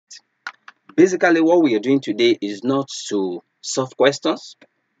basically what we are doing today is not to solve questions.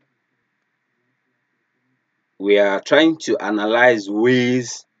 We are trying to analyze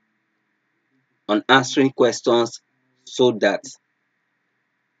ways on answering questions so that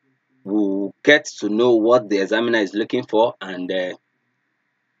we'll get to know what the examiner is looking for and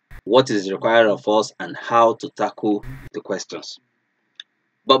what is required of us and how to tackle the questions.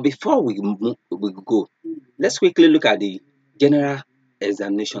 But before we go, let's quickly look at the general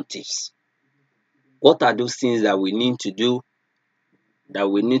examination tips. What are those things that we need to do, that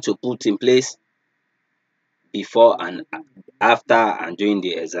we need to put in place before and after and during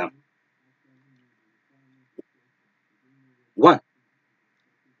the exam? One,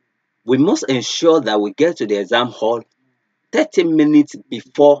 we must ensure that we get to the exam hall 30 minutes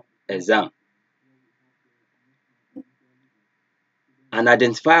before exam and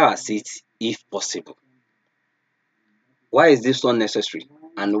identify our seats if possible. Why is this one necessary?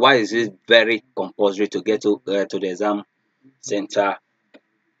 And why is it very compulsory to get to the exam center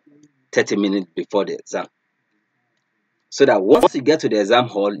 30 minutes before the exam? So that once you get to the exam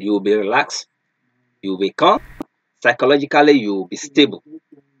hall, you will be relaxed, you will be calm, psychologically you will be stable.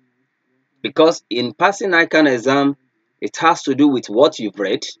 Because in passing ICANN exam, it has to do with what you've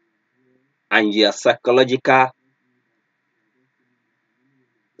read and your psychological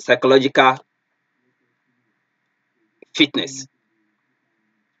fitness.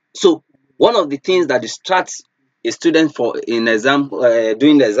 So one of the things that distracts a student doing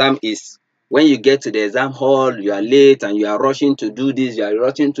the exam is when you get to the exam hall, you are late and you are rushing to do this, you are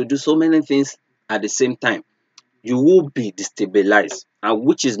rushing to do so many things at the same time. You will be destabilized, and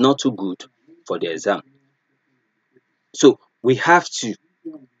which is not too good for the exam. So we have to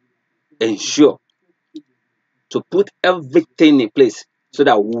ensure to put everything in place so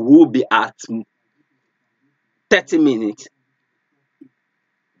that we will be at 30 minutes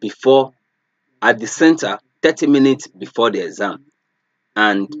before, at the center 30 minutes before the exam,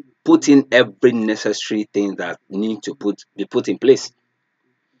 and put in every necessary thing that need to be put in place.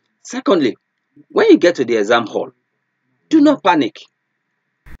 Secondly, when you get to the exam hall, do not panic.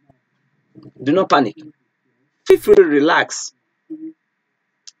 Do not panic. Feel free to relax.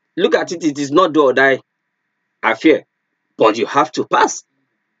 Look at it, it is not do or die affair, but you have to pass.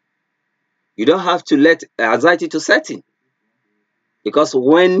 You don't have to let anxiety to set in, because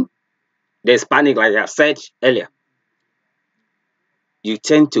when there's panic, like I said earlier, you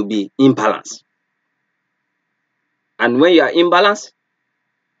tend to be imbalanced. And when you are imbalanced,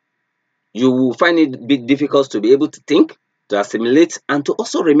 you will find it a bit difficult to be able to think, to assimilate, and to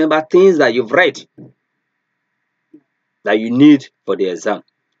also remember things that you've read that you need for the exam.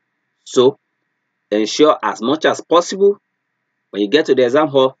 So ensure as much as possible when you get to the exam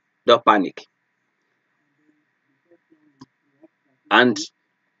hall, don't panic. And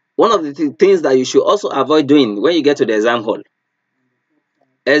one of the things that you should also avoid doing when you get to the exam hall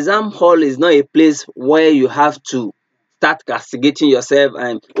is not a place where you have to start castigating yourself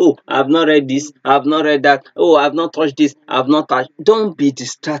and, oh, I've not read this, I've not read that, oh, I've not touched this, I've not touched. Don't be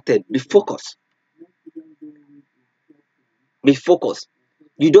distracted. Be focused. Be focused.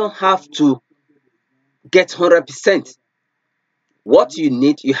 You don't have to get 100%. What you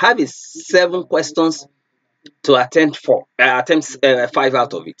need, you have is 7 questions to attempt 5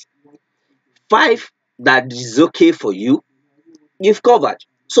 out of it. 5 that is okay for you, you've covered.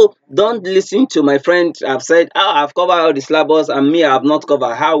 So don't listen to my friend. I've said, oh, I've covered all the syllabus and me, I have not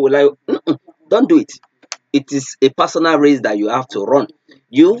covered. How will I? Don't do it. It is a personal race that you have to run.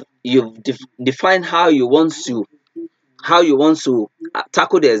 You've defined how you want to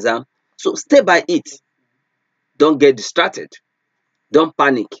tackle the exam. So stay by it. Don't get distracted. Don't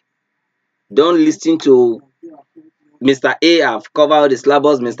panic. Don't listen to Mr. A, I've covered all the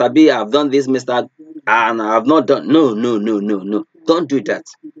syllabus. Mr. B, I've done this. Mr. and I've not done. No. Don't do that.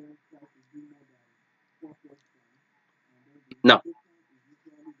 Now,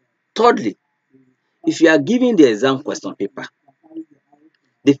 thirdly, if you are giving the exam question paper,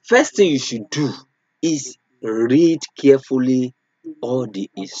 the first thing you should do is read carefully all the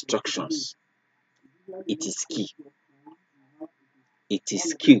instructions. It is key. It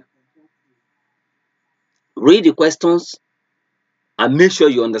is key. Read the questions and make sure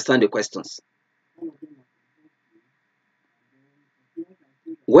you understand the questions.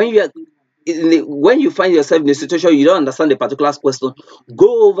 When you find yourself in a situation you don't understand the particular question,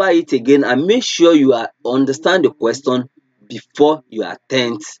 go over it again and make sure you understand the question before you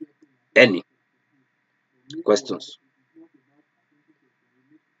attempt any questions.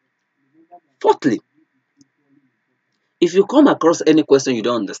 Fourthly, if you come across any question you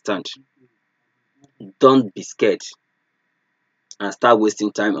don't understand, don't be scared and start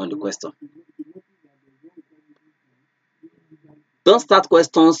wasting time on the question. Don't start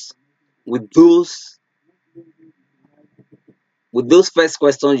questions with those first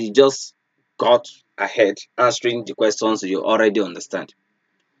questions you just got ahead answering the questions you already understand.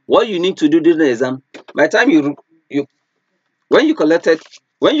 What you need to do during the exam, by the time you when you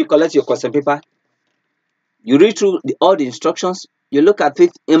collect your question paper, you read through all the instructions, you look at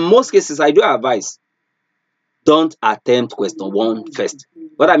it. In most cases, I do advise, don't attempt question one first.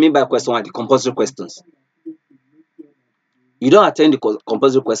 What I mean by question one, the compulsory questions. You don't attempt the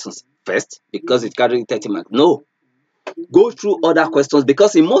compulsory questions first because it carries 30 marks. No, go through other questions,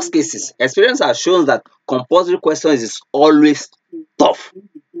 because in most cases, experience has shown that compulsory questions is always tough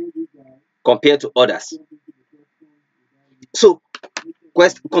compared to others. So,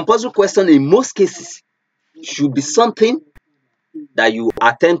 compulsory question in most cases should be something that you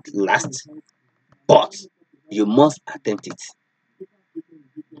attempt last, but you must attempt it.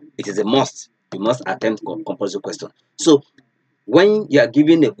 It is a must. You must attempt compulsory question. So, when you are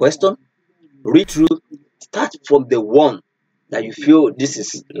given a question, read through, start from the one that you feel this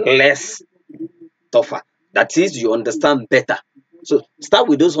is less tougher. That is, you understand better. So start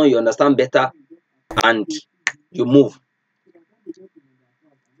with those one you understand better and you move.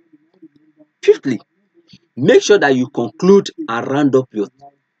 Fifthly, make sure that you conclude and round up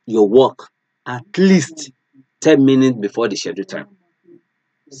your work at least 10 minutes before the scheduled time,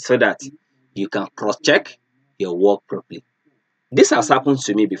 so that you can cross-check your work properly. This has happened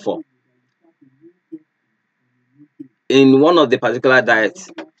to me before. In one of the particular diets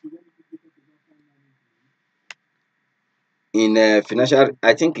in financial,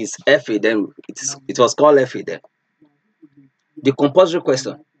 I think it's FA then, it was called FA then. The compulsory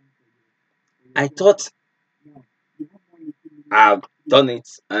question, I thought I've done it,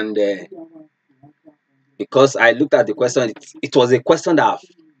 and because I looked at the question, it was a question that I've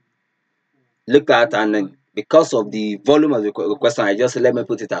looked at, and then because of the volume of the question, I just said, let me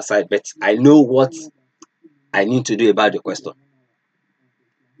put it aside. But I know what I need to do about the question.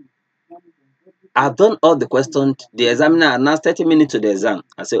 I've done all the questions. The examiner announced 30 minutes to the exam.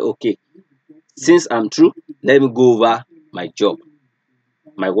 I said, okay, since I'm through, let me go over my job,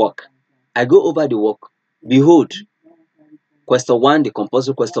 my work. I go over the work. Behold, question one, the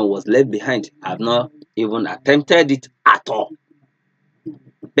compulsory question, was left behind. I've not even attempted it at all.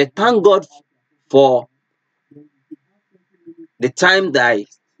 But thank God for the time that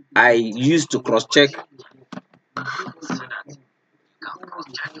I used to cross-check.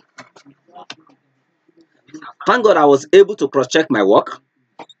 Thank God I was able to cross-check my work,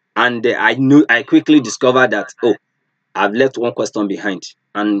 and I quickly discovered that, oh, I've left one question behind,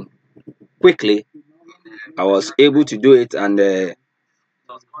 and quickly I was able to do it, and in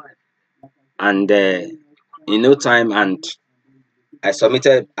no time, and I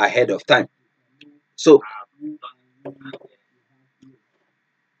submitted ahead of time. So,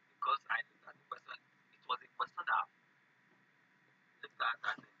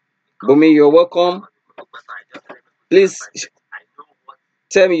 Bumi, you're welcome. Please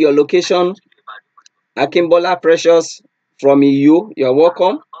tell me your location. Akimbola Precious from EU, you're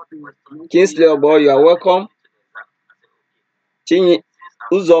welcome. Kingsley Obo, you are welcome. Chinyi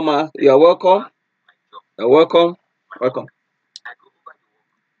Uzoma, you are welcome. You're welcome. Welcome.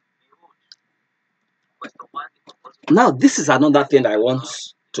 Now, this is another thing I want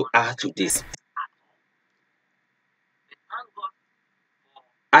to add to this.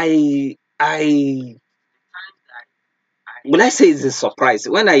 I will I say it's a surprise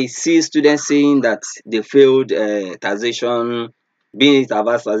when I see students saying that they failed taxation, being it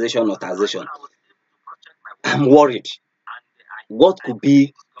advanced taxation or taxation. I'm worried. What could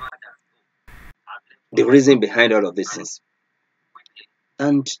be the reason behind all of these things?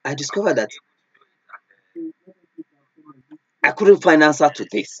 And I discovered that I couldn't find answer to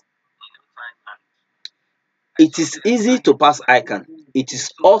this. It is easy to pass ICANN. It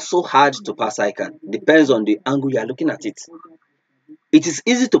is also hard to pass ICANN. Depends on the angle you are looking at it. It is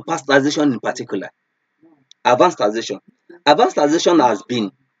easy to pass taxation in particular. Advanced taxation. Advanced taxation has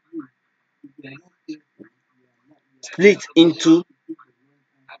been split into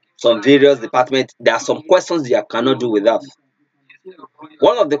some various departments. There are some questions you cannot do without.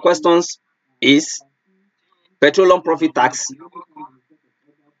 One of the questions is petroleum profit tax.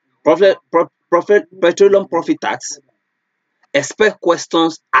 Petroleum profit tax. Expect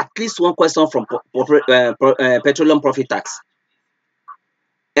questions, at least one question from petroleum profit tax.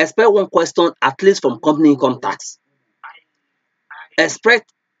 Expect one question at least from company income tax.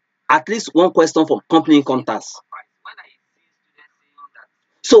 Expect at least one question from company income tax.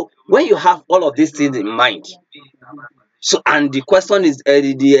 So when you have all of these things in mind, so and the question is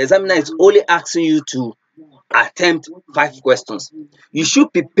the examiner is only asking you to attempt 5 questions. You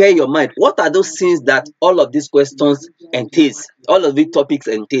should prepare your mind. What are those things that all of these questions entails, all of these topics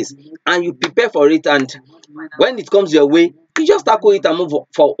entails, and you prepare for it, and when it comes your way, you just tackle it and move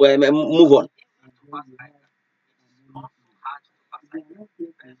on.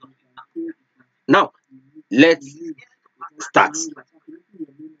 Now, let's start.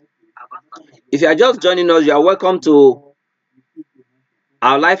 If you are just joining us, you are welcome to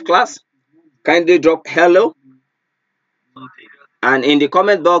our live class. Kindly drop hello, and in the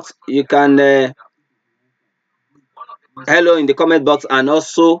comment box you can hello in the comment box, and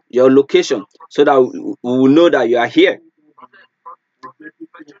also your location, so that we will know that you are here.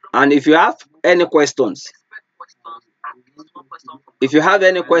 And if you have any questions,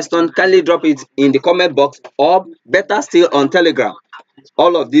 kindly drop it in the comment box, or better still on Telegram.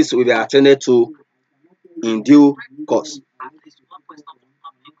 All of this will be attended to in due course.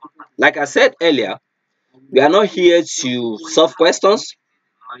 Like I said earlier, we are not here to solve questions.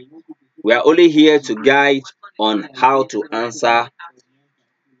 We are only here to guide on how to answer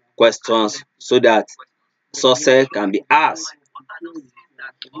questions so that success can be ours.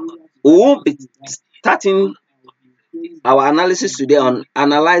 We will be starting our analysis today on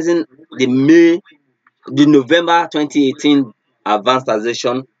analyzing the November 2018 advanced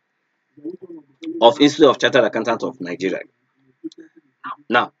taxation of Institute of Chartered Accountants of Nigeria.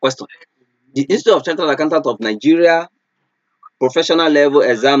 Now, question. The Institute of Chartered Accountants of Nigeria professional level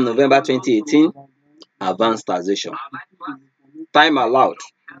exam November 2018 advanced taxation. Time allowed.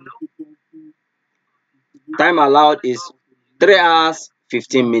 Time allowed is 3 hours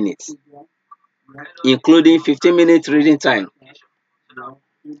 15 minutes, including 15 minutes reading time.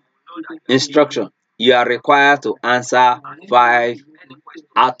 Instruction: you are required to answer 5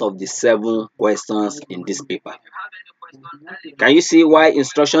 out of the 7 questions in this paper. Can you see why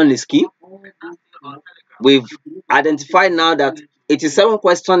instruction is key? We've identified now that 87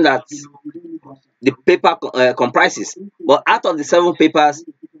 questions that the paper comprises, but out of the 7 papers,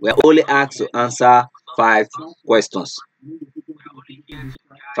 we're only asked to answer 5 questions.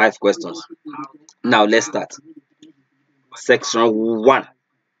 5 questions. Now let's start. Section 1,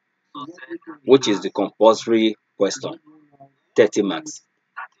 which is the compulsory question, 30 marks.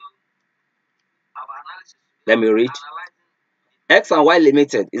 Let me read. X and Y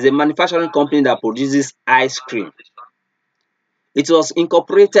Limited is a manufacturing company that produces ice cream. It was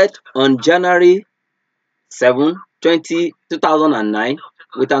incorporated on January 7, 2009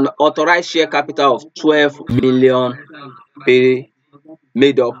 with an authorized share capital of 12 million,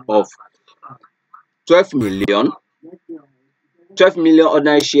 made up of 12 million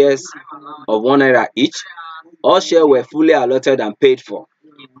ordinary shares of ₦1 each. All shares were fully allotted and paid for.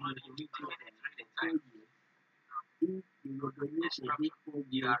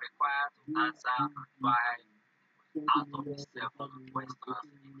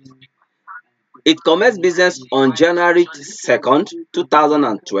 It commenced business on January 2nd,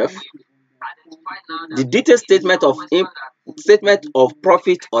 2012. The detailed statement of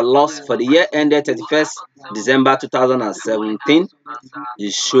profit or loss for the year ended 31st December 2017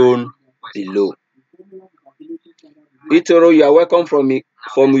 is shown below. Itoro, you are welcome from you.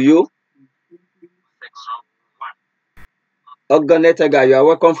 Oganetega, you are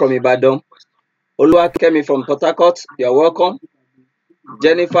welcome from Ibadan. Oluwakemi from Port Harcourt, you are welcome.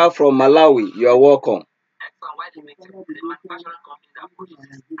 Jennifer from Malawi, you are welcome.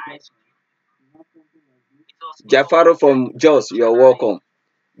 Jafaro from Jos, you are welcome.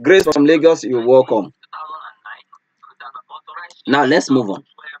 Grace from Lagos, you are welcome. Now let's move on.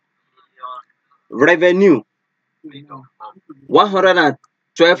 Revenue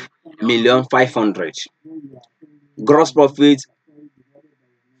 112,500,000. Gross profit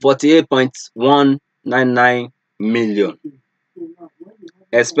 48.199 million.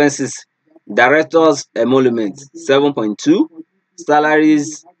 Expenses: directors emolument 7.2,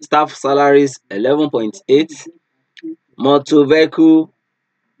 salaries, staff salaries 11.8, motor vehicle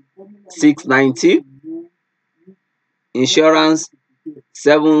 690, insurance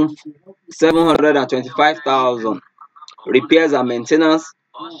 725,000, repairs and maintenance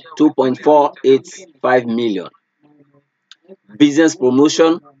 2.485 million, business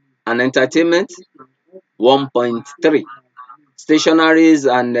promotion and entertainment 1.3, stationaries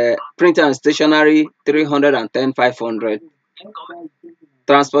and printer and stationery 310,500,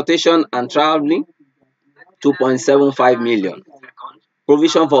 transportation and traveling 2.75 million,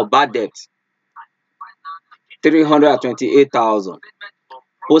 provision for bad debt 328,000,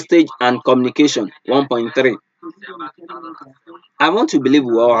 postage and communication 1.3. I want to believe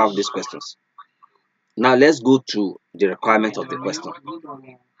we all have these questions. Now let's go to the requirement of the question.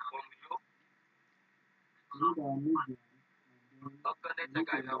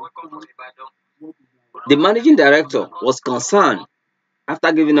 The managing director was concerned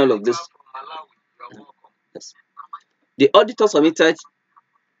after giving all of this. Yes. The auditor submitted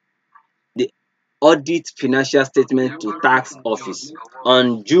the audit financial statement to tax office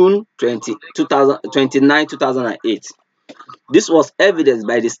on June 29, 2008. This was evidenced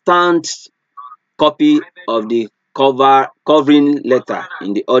by the stamped copy of the covering letter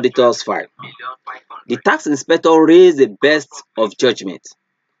in the auditor's file. The tax inspector raised the best of judgment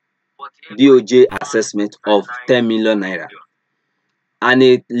BOJ assessment of 10 million naira and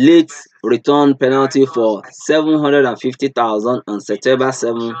a late return penalty for 750,000 on September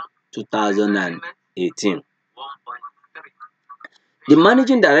 7, 2018. The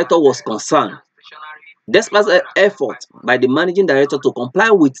managing director was concerned. Despite the effort by the managing director to comply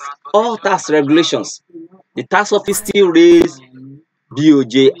with all tax regulations, the tax office still raised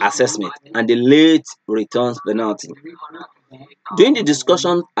BOJ assessment and the late returns penalty. During the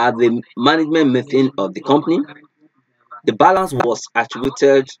discussion at the management meeting of the company, the balance was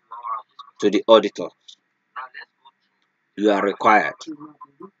attributed to the auditor. You are required to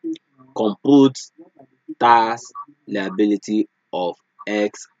compute tax liability of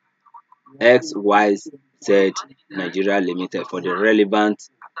XYZ Nigeria Limited for the relevant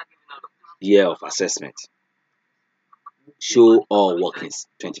year of assessment. Show all workings,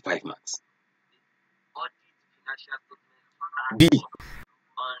 25 marks. B.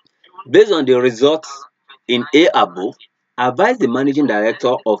 Based on the results in A above, advise the managing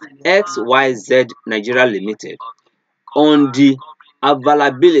director of XYZ Nigeria Limited on the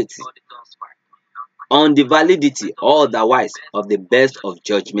availability, on the validity or otherwise of the best of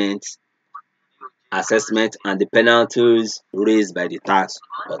judgment assessment and the penalties raised by the tax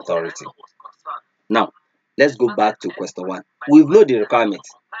authority. Now, let's go back to question 1. We've known the requirement.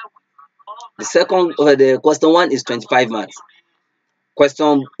 The question 1 is 25 marks.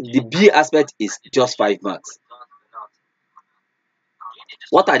 The B aspect is just 5 marks.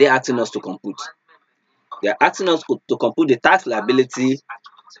 What are they asking us to compute? They are asking us to compute the tax liability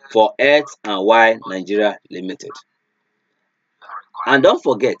for X and Y Nigeria Limited. And don't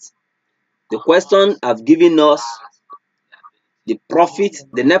forget, the question have given us the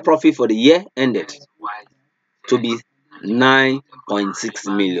net profit for the year ended to be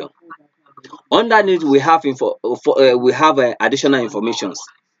 9.6 million. Underneath, we have additional information.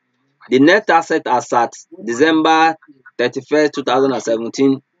 The net asset as at December 31st,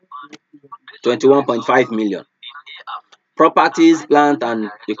 2017, 21.5 million. Properties, plant and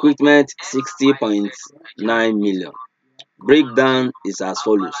equipment, 60.9 million. Breakdown is as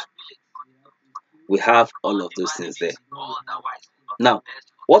follows. We have all of those things there. Now,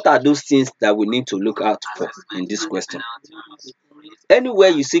 what are those things that we need to look out for in this question? Anywhere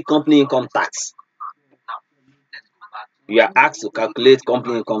you see company income tax, you are asked to calculate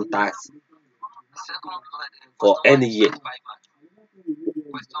company income tax for any year.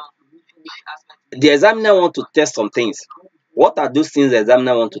 The examiner want to test some things. What are those things the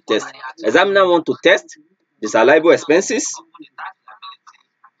examiner want to test? Examiner want to test the salariable expenses,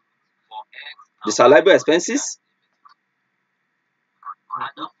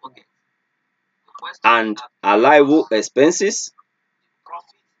 and allowable expenses,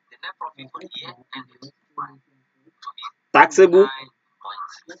 taxable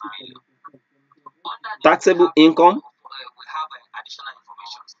income,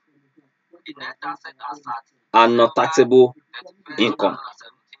 and not taxable income.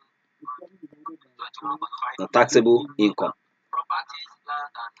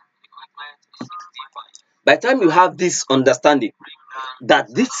 By the time you have this understanding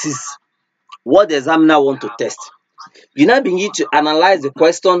that this is what the examiner want to test, you now begin to analyze the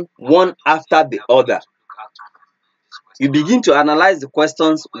question one after the other. You begin to analyze the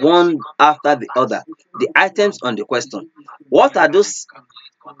questions one after the other, the items on the question. What are those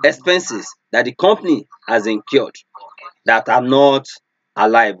expenses that the company has incurred that are not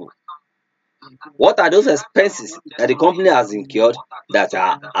allowable? What are those expenses that the company has incurred that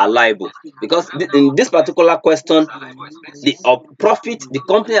are allowable? Because in this particular question, the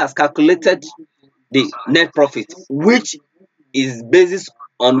company has calculated the net profit, which is basis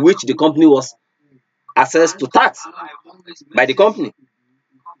on which the company was assessed to tax by the company.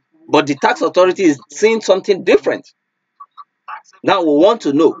 But the tax authority is seeing something different. Now we want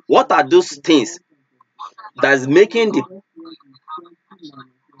to know what are those things that is making the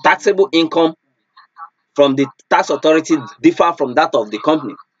taxable income from the tax authority differ from that of the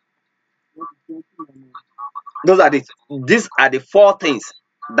company. These are the 4 things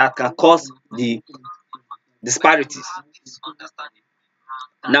that can cause the disparities.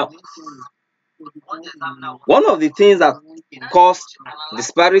 Now, One of the things that caused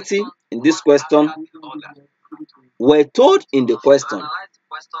disparity in this question were told in the question.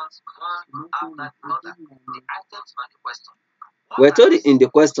 We're told in the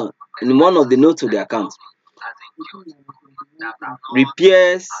question, in one of the notes to the account,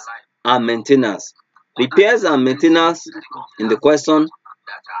 repairs and maintenance. Repairs and maintenance in the question,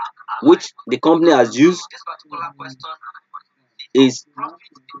 which the company has used, is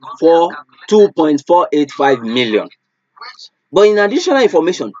for 2.485 million. But in additional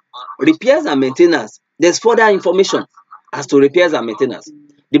information, repairs and maintenance, there's further information as to repairs and maintenance.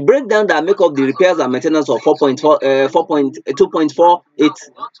 The breakdown that make up the repairs and maintenance of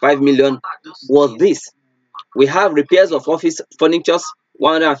 2.485 million was this. We have repairs of office furnitures,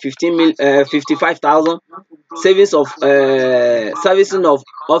 155,000. Savings of servicing of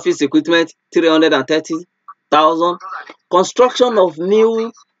office equipment, 330,000. Construction of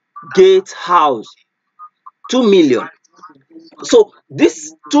new gate house, 2 million. So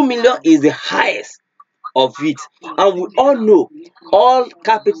this 2 million is the highest of it, and we all know all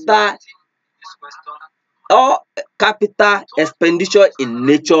capital expenditure in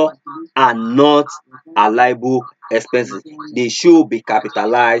nature are not allowable expenses. They should be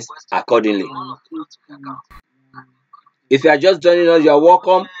capitalized accordingly. If you are just joining us, you are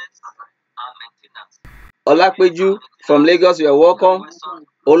welcome. Olapeju from Lagos, you are welcome.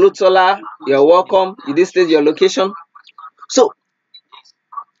 Olutola, you are welcome. You did state your location. So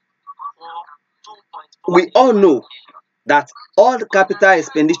we all know that all capital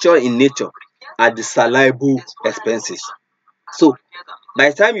expenditure in nature are disallowable expenses. So by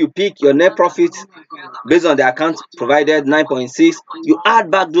the time you pick your net profit based on the account provided 9.6, you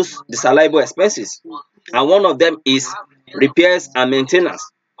add back those disallowable expenses, and one of them is repairs and maintenance.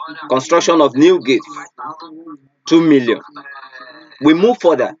 Construction of new gate, 2 million. We move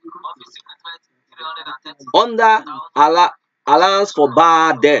further. Under allowance for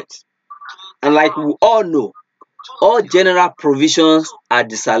bad debt, and like we all know, all general provisions are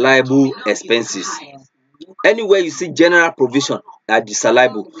disallowable expenses. Anywhere you see general provision are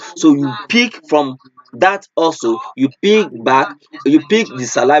disallowable. So you pick from that also, you pick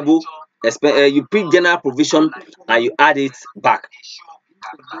disallowable you pick general provision and you add it back.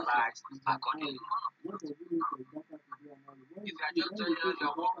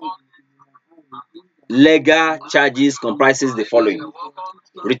 Legal charges comprises the following: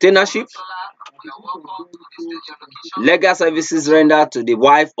 retainership, legal services rendered to the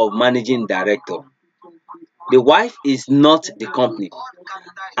wife of managing director. The wife is not the company,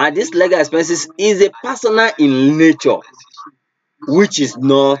 and this legal expenses is a personal in nature, which is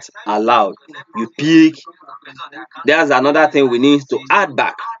not allowed. You pick. There's another thing we need to add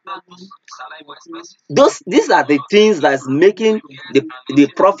back. These are the things that's making the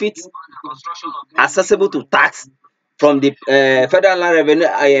profit accessible to tax from the federal land revenue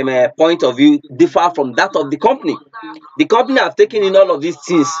point of view differ from that of the company. The company have taken in all of these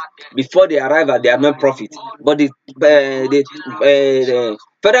things before they arrive at their net profit, but the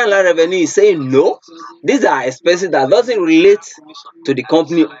federal land revenue is saying no, these are expenses that doesn't relate to the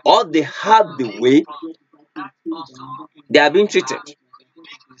company, or they have the way they are being treated.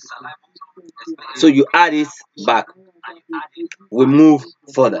 So you add it back. We move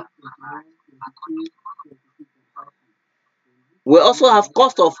further. We also have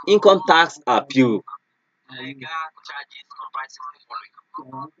cost of income tax appeal.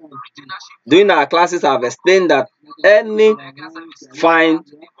 During our classes, I have explained that any fine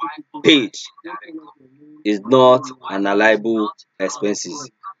paid is not an allowable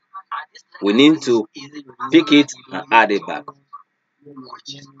expenses. We need to pick it and add it back.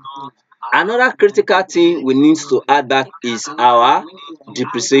 Another critical thing we need to add back is our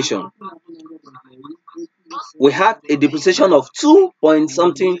depreciation. We have a depreciation of 2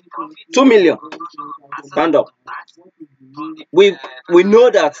 million. Stand up. We know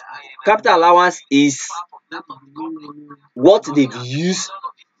that capital allowance is what they've used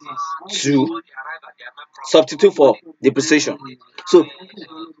to substitute for depreciation. So,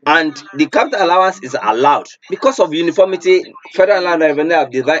 and the capital allowance is allowed because of uniformity. Federal Land Revenue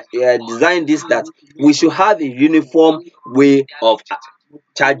have designed this, that we should have a uniform way of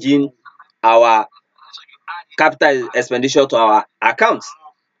charging our capital expenditure to our accounts.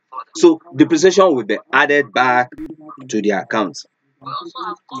 So depreciation will be added back to the account.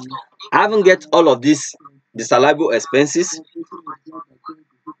 Having get all of these disallowable expenses,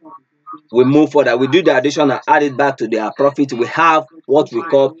 we move further. We do the addition and add it back to their profit. We have what we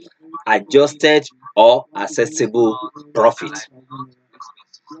call adjusted or accessible profit.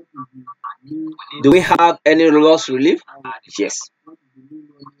 Do we have any loss relief? Yes.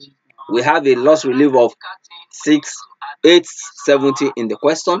 we have a loss relief of 870 in the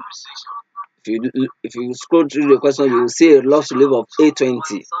question. If you scroll through the question, you will see a loss relief of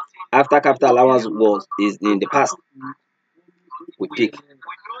 820 after capital allowance is in the past. We pick,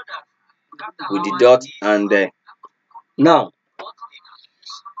 we deduct, and now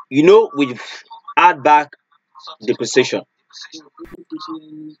we add back depreciation,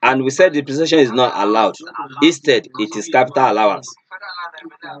 and we said depreciation is not allowed. Instead, it is capital allowance,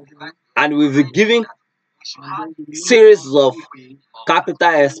 and we've been giving series of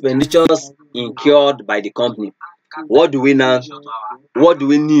capital expenditures incurred by the company. What do we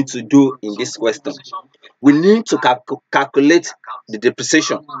need to do in this question? We need to calculate the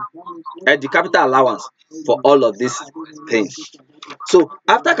depreciation and the capital allowance for all of these things. So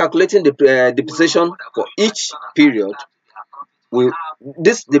after calculating the depreciation for each period,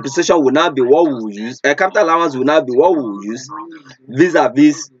 this depreciation will now be what we will use. Capital allowance will now be what we will use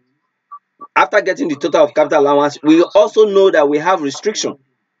vis-a-vis. After getting the total of capital allowance, we also know that we have restriction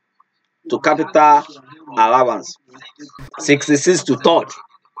to capital allowance. 66 to third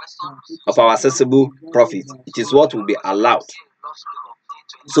of our assessable profit. It is what will be allowed.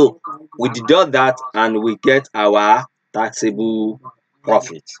 So we deduct that and we get our taxable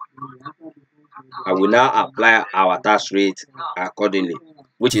profit. I will now apply our tax rate accordingly,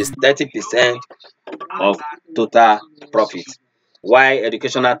 which is 30% of total profit. While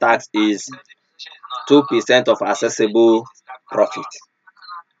educational tax is 2% of assessable profit.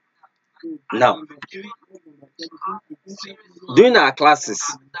 Now, during our classes,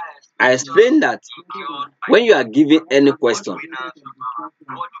 I explained that when you are given any question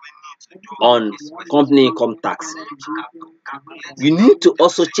on company income tax, you need to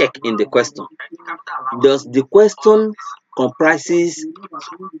also check in the question. Does the question comprises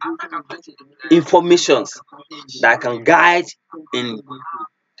informations that can guide in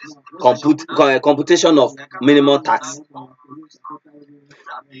computation of minimum tax?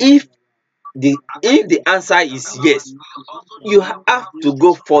 If the answer is yes, you have to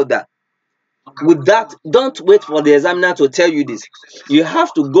go further. With that, don't wait for the examiner to tell you this. You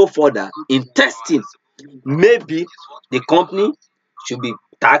have to go further in testing. Maybe the company should be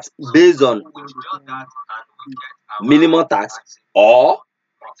taxed based on minimum tax or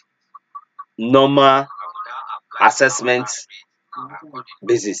normal assessment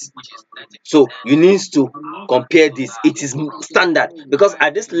basis. So you need to compare this. It is standard because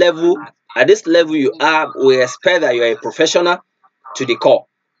at this level we expect that you are a professional to the core.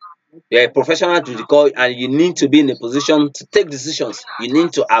 You're a professional to the core, and you need to be in a position to take decisions. You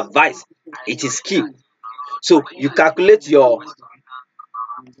need to advise. It is key. So you calculate your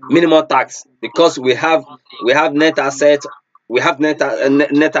minimum tax because we have net asset. We have net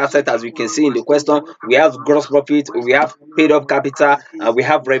asset, as we can see in the question. We have gross profit, we have paid up capital, and we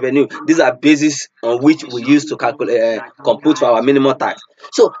have revenue. These are bases on which we use to compute for our minimum tax.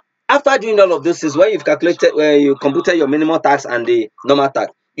 So after doing all of those things, when you've calculated, you computed your minimum tax and the normal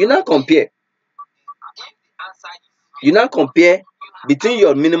tax, you now compare. Between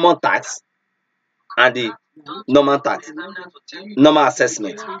your minimum tax and the normal tax, normal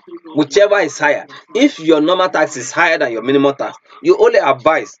assessment, whichever is higher. If your normal tax is higher than your minimum tax, you only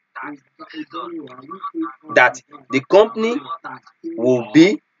advise that the company will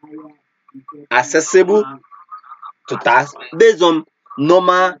be accessible to tax based on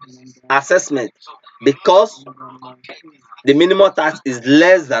normal assessment, because the minimum tax is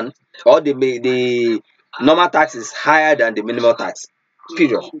less than, or the normal tax is higher than the minimum tax.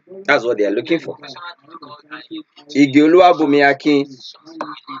 Period. That's what they are looking for. Igioluwa Bumiakin,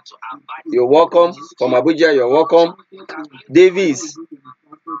 you're welcome. From Abuja, you're welcome. Davis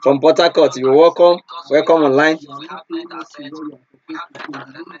from Port Harcourt, you're welcome. Welcome online.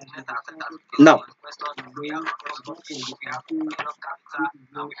 Now,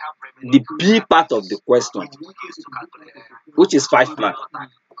 the B part of the question, which is 5 marks.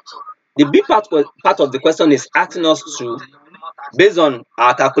 The B part of the question is asking us to, based on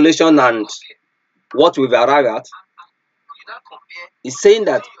our calculation and what we've arrived at, is saying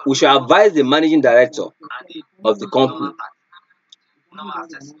that we should advise the managing director of the company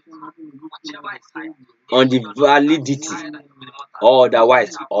on the validity or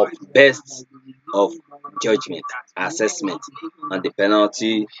otherwise of best of judgment assessment and the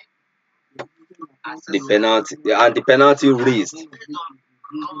penalty raised.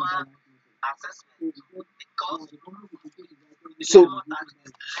 So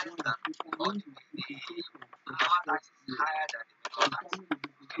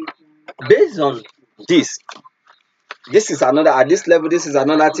based on this is another, at this level, this is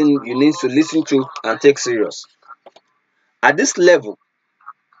another thing you need to listen to and take serious. At this level,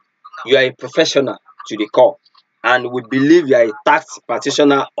 you are a professional to the core, and we believe you are a tax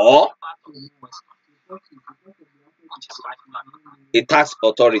practitioner or a tax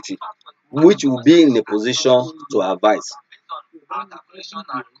authority, which will be in a position to advise.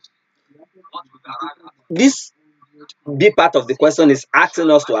 This big part of the question is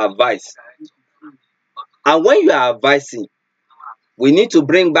asking us to advise. And when you are advising, we need to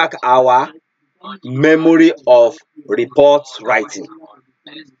bring back our memory of report writing.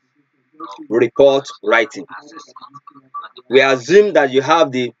 Report writing. We assume that you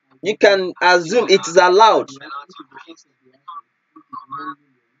can assume it is allowed.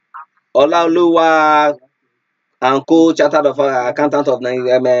 Olaoluwa and co chartered of accountant of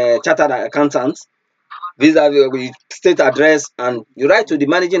chartered accountants, vis-a-vis with state address, and you write to the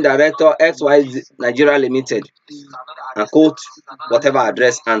managing director XY Nigeria Limited and quote whatever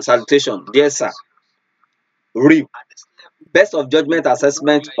address and salutation. Dear sir, real best of judgment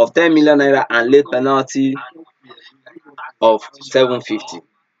assessment of 10 million naira and late penalty of 750.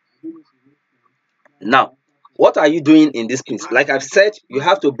 Now, what are you doing in this place? Like I've said, you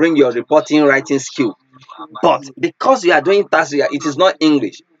have to bring your reporting writing skill. But because you are doing tax, it is not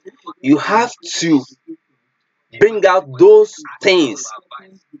English. You have to bring out those things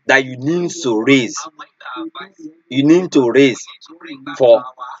that you need to raise. You need to raise for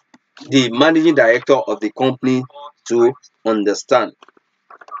the managing director of the company to understand.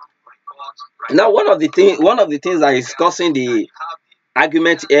 Now, one of the things that is causing the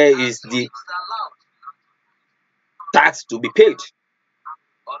argument here is the tax to be paid.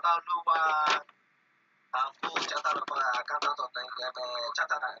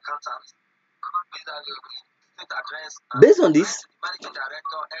 Based on this,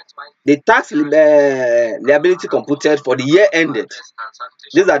 the tax liability computed for the year ended.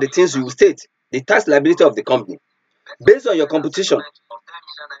 These are the things you will state. The tax liability of the company. Based on your computation,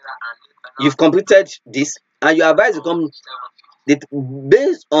 you've computed this and you advise the company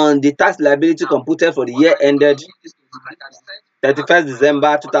based on the tax liability computed for the year ended 31st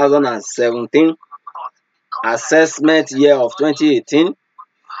December 2017, assessment year of 2018,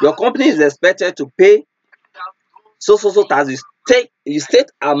 your company is expected to pay so tax. You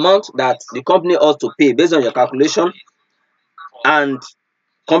state amount that the company ought to pay based on your calculation and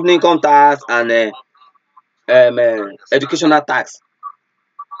company income tax and educational tax.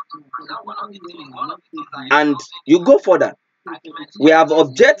 And you go further. We have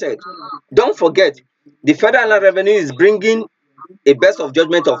objected. Don't forget, the federal revenue is bringing a best of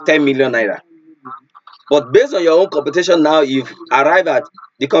judgment of 10 million naira. But based on your own computation now, you've arrived at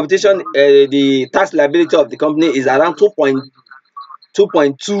the computation, the tax liability of the company is around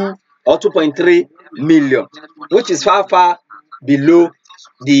 2.2 or 2.3 million, which is far below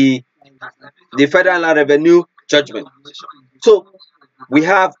the federal revenue judgment. So we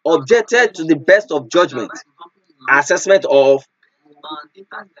have objected to the best of judgment assessment of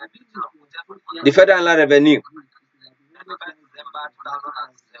the federal revenue.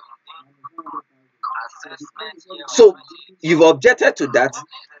 So you've objected to that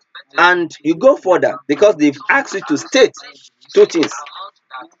and you go further because they've asked you to state two things,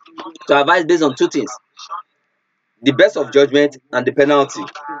 to advise based on two things: the best of judgment and the penalty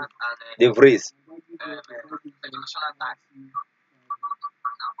they've raised.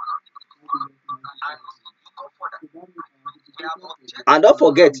 And don't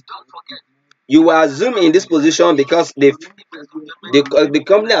forget, you will assume in this position because the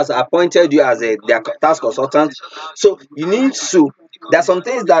company has appointed you as their tax consultant. So you need to, there are some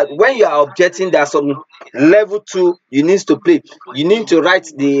things that when you are objecting, there are some level 2 you need to play. You need to write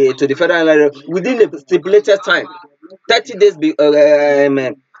to the federal within a stipulated time, 30 days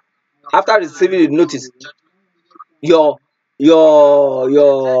after receiving the notice. Your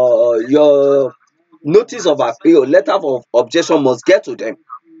notice of appeal, letter of objection must get to them.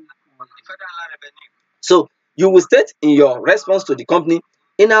 So you will state in your response to the company,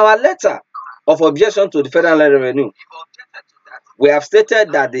 in our letter of objection to the federal revenue, we have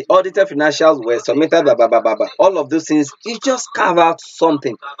stated that the audited financials were submitted, blah, blah, blah, blah, blah. All of those things, you just carve out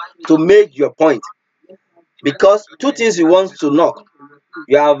something to make your point. Because two things you want to knock.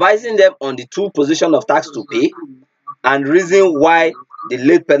 You are advising them on the two position of tax to pay and reason why the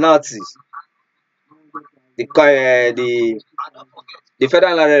late penalties the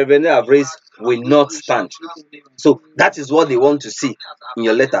federal revenue have raised will not stand. So that is what they want to see in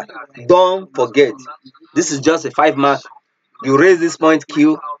your letter. Don't forget, this is just a 5 mark. You raise this point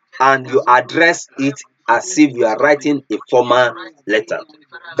Q and you address it as if you are writing a formal letter.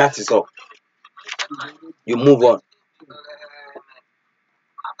 That is all. You move on.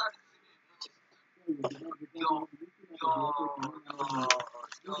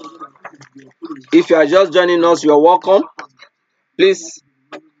 If you are just joining us, you're welcome. Please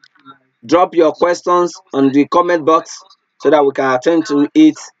drop your questions on the comment box so that we can attend to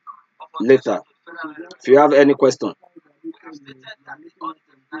it later. If you have any question.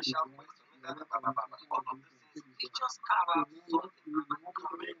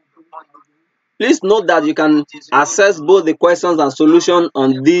 Please note that you can access both the questions and solution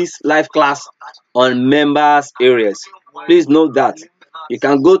on this live class on members areas. Please note that you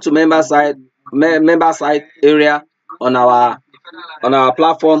can go to member site area on our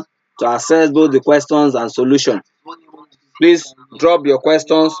platform to access both the questions and solution. Please drop your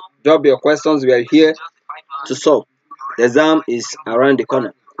questions. We are here to solve. The exam is around the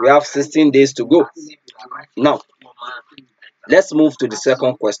corner. We have 16 days to go. Now, let's move to the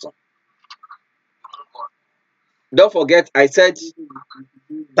second question. Don't forget, I said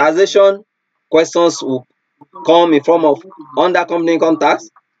taxation questions will come in form of under company income tax,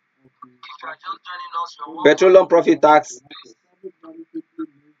 petroleum profit tax,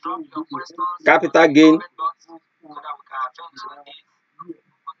 capital gain,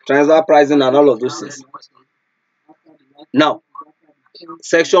 transfer pricing, and all of those things. Now,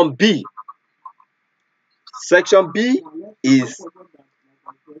 section B. Section B is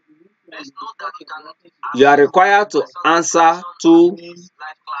you are required to answer 2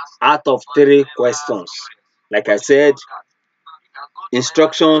 out of 3 questions. Like I said,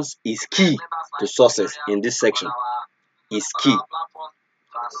 instructions is key to success in this section. Is key.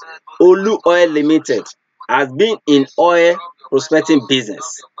 Olu Oil Limited has been in oil prospecting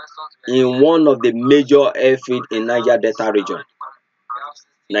business in one of the major oil fields in Niger Delta region,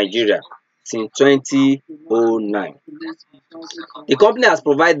 Nigeria, since 2009. The company has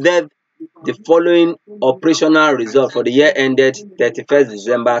provided the following operational results for the year ended 31st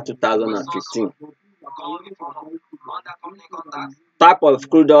December 2015. Type of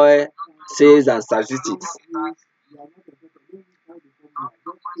crude oil, sales and statistics.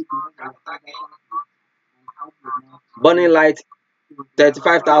 Burning light,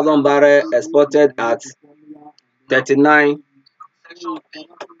 35,000 barrels exported at 39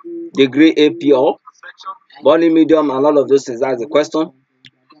 degree APO. Burning medium and all of those things. That's the question.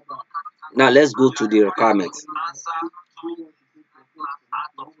 Now let's go to the requirements.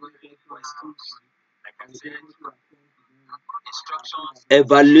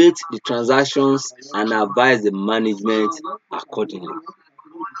 Evaluate the transactions and advise the management accordingly.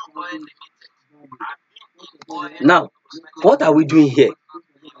 Now, what are we doing here?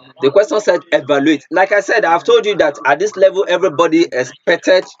 The question said evaluate. Like I said, I've told you that at this level, everybody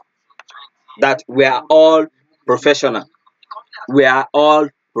expected that we are all professional. We are all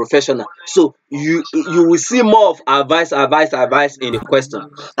professional. So you will see more of advice in the question.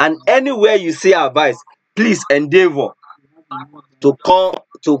 And anywhere you see advice, please endeavor to come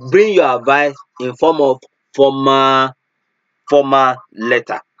to bring your advice in form of formal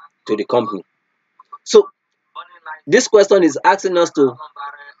letter to the company. So this question is asking us to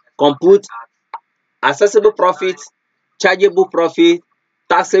compute accessible profit, chargeable profit,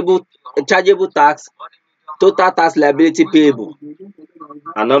 chargeable tax, total tax liability payable,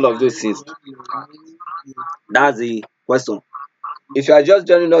 and all of those things. That's the question. If you are just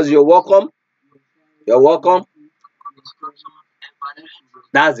joining us, you're welcome. You're welcome.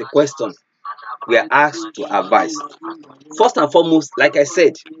 That's the question we are asked to advise. First and foremost, like I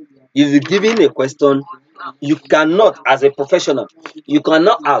said, if you're given a question, you cannot, as a professional, you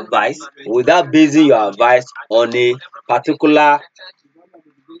cannot advise without basing your advice on a particular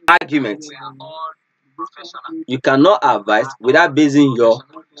argument. You cannot advise without basing your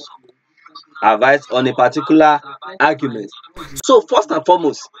advice on a particular argument. So first and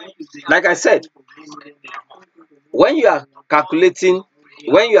foremost, like I said, when you are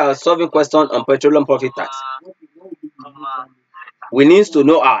solving question on petroleum profit tax, we need to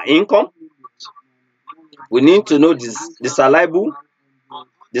know our income. We need to know the salable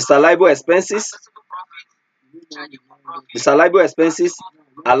expenses,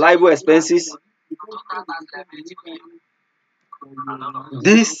 allowable expenses.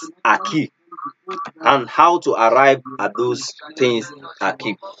 These are key, and how to arrive at those things are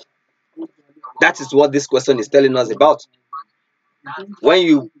key. That is what this question is telling us about. When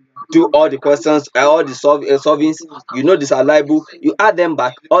you do all the questions, all the solvings, you know these are liable, you add them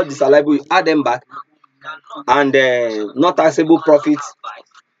back. All these are liable, you add them back, and not taxable profits,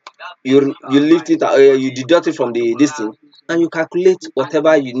 you lift it, you deduct it from this thing, and you calculate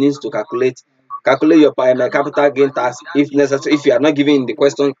whatever you need to calculate. Calculate your capital gain tax if necessary. If you are not given the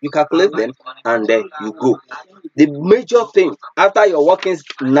question, you calculate them and then you go. The major thing after your workings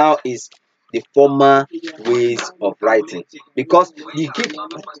now is the former ways of writing, because you keep,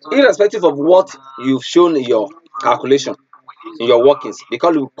 irrespective of what you've shown in your calculation, in your workings,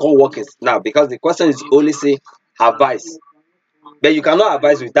 because we call workings now, because the question is only say advice, but you cannot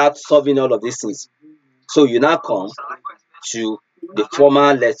advise without solving all of these things. So you now come to the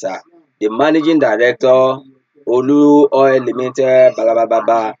formal letter, the managing director, Olu Oil Limited, blah blah blah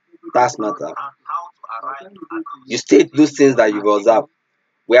blah, tax matter. You state those things that you've observed.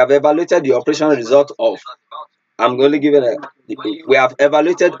 We have evaluated the operational result of. I'm only giving a. We have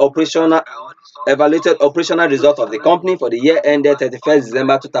evaluated operational result of the company for the year ended 31st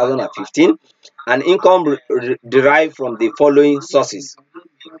December 2015, and income derived from the following sources: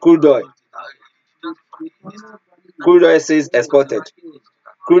 crude oil. Crude oil sales exported.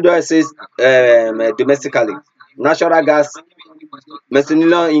 Crude oil sales domestically. Natural gas,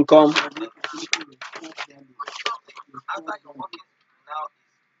 miscellaneous income.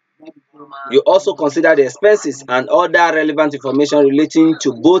 You also consider the expenses and other relevant information relating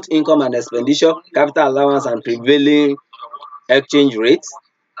to both income and expenditure, capital allowance and prevailing exchange rates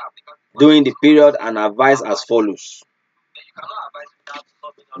during the period, and advise as follows.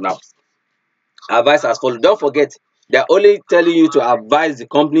 Now, advise as follows. Don't forget, they're only telling you to advise the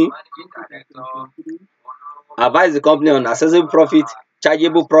company on assessable profit,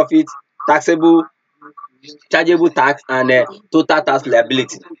 chargeable profit, taxable, chargeable tax, and total tax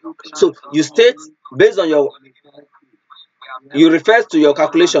liability. So you state based on you refer to your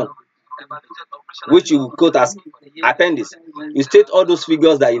calculation, which you quote as appendix. You state all those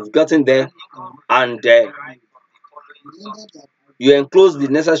figures that you've gotten there, and you enclose the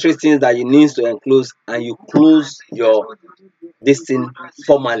necessary things that you need to enclose, and you close your this thing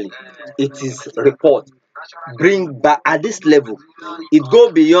formally. It is report. Bring back at this level. It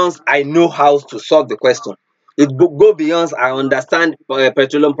go beyond I know how to solve the question. It go beyond I understand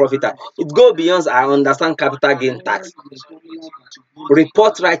petroleum profit tax. It go beyond I understand capital gain tax.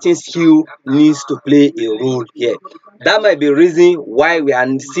 Report writing skill needs to play a role here. That might be reason why we are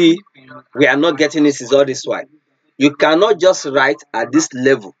not getting this is all this why. You cannot just write at this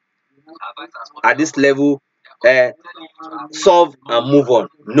level, solve and move on.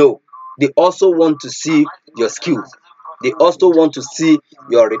 No, they also want to see your skills. They also want to see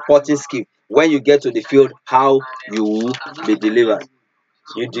your reporting skill. When you get to the field, how you will be delivered.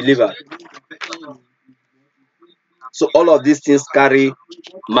 You deliver. So all of these things carry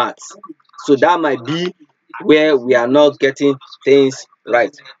maths. So that might be where we are not getting things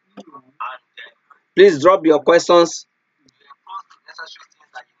right. Please drop your questions.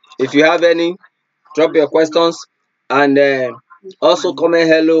 If you have any, drop your questions, and also comment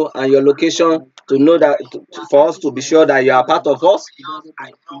hello and your location to know that for us to be sure that you are part of us.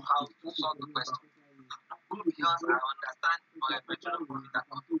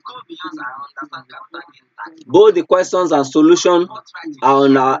 Both the questions and solution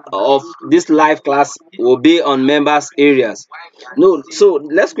of this live class will be on members areas. No, so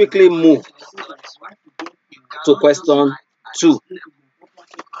let's quickly move to question 2.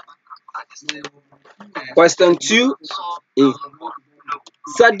 Question 2 is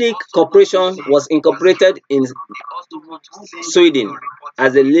Sadiq Corporation was incorporated in Sweden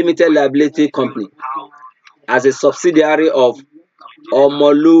as a limited liability company as a subsidiary of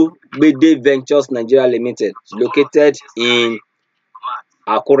Omolu Bede Ventures Nigeria Limited, located in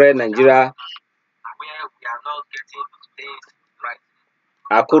Akure, Nigeria.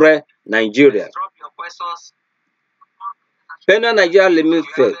 Akure, Nigeria. Pena Nigeria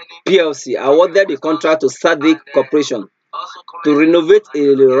Limited PLC awarded the contract to Sadiq Corporation to renovate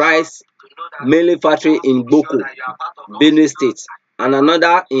a rice milling factory in Boko, Benue State, and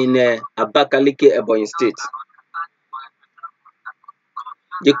another in Abakaliki, Ebonyi State.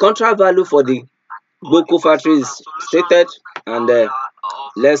 The contract value for the Boko factory is stated, and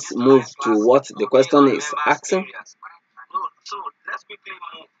let's move to what the question is asking.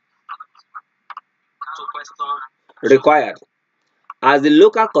 Required. As the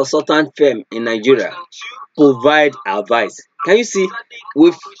local consultant firm in Nigeria, provide advice. Can you see?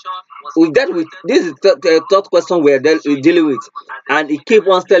 We've dealt with this is the third question we're dealing with, and it keeps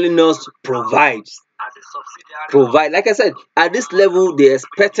on telling us provide. Like I said, at this level they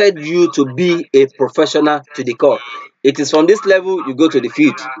expected you to be a professional to the core. It is from this level you go to the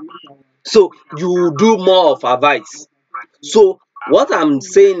field, so you do more of advice. So what I'm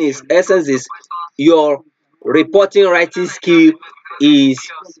saying is, essence is your reporting writing skill is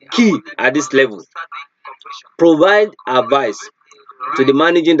key at this level. Provide advice to the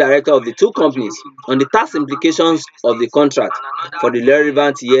managing director of the two companies on the tax implications of the contract for the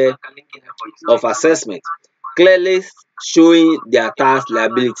relevant year of assessment. clearly showing their tax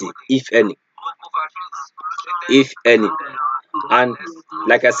liability, if any. If any. And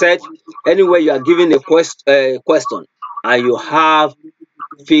like I said, anywhere you are given a question and you have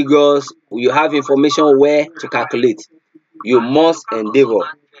figures, you have information where to calculate, you must endeavor.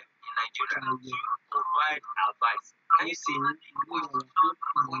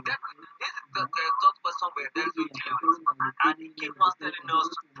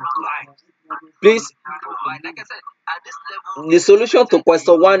 Please, the solution to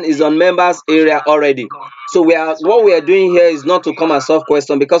question 1 is on members area already. So what we are doing here is not to come and solve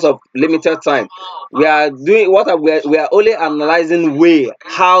question because of limited time. We are doing we are only analyzing way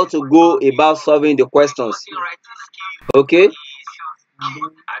how to go about solving the questions. Okay.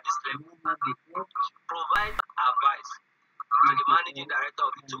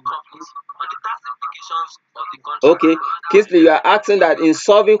 Okay, Kingsley, you are asking that in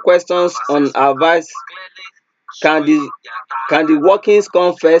solving questions on advice, can the workings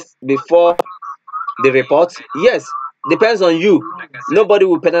come first before the report? Yes, depends on you. Nobody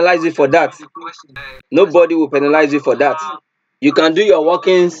will penalize you for that. Nobody will penalize you for that. You can do your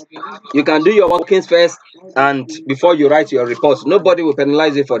workings. You can do your workings first, and before you write your report, nobody will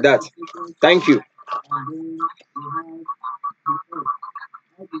penalize you for that. Thank you.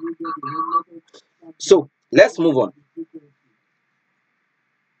 So let's move on.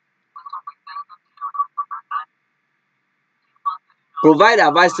 Provide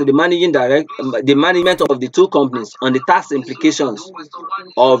advice to the the management of the two companies on the tax implications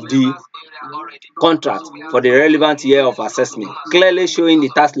of the contract for the relevant year of assessment, clearly showing the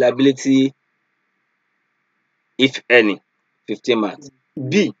tax liability, if any. 15 marks.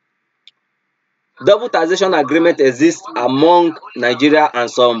 B. Double taxation agreement exists among Nigeria and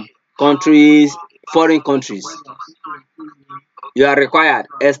some foreign countries. You are required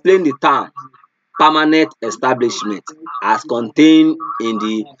explain the term permanent establishment as contained in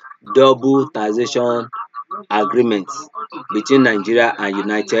the double taxation agreement between Nigeria and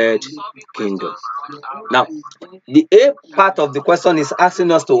United Kingdom. Now, the A part of the question is asking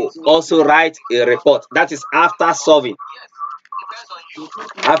us to also write a report. That is after solving.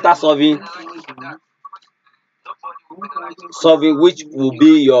 After solving which will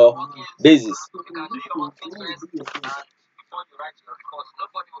be your basis.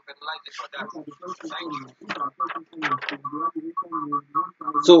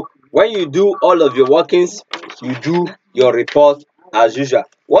 So when you do all of your workings, you do your report as usual.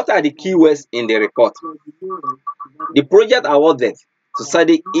 What are the keywords in the report? The project awarded to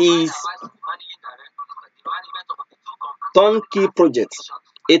SADC is turnkey project.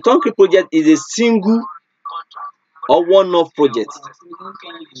 A turnkey project is a single or one-off project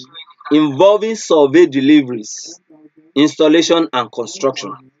involving survey deliveries, installation and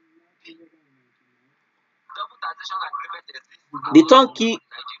construction. The turnkey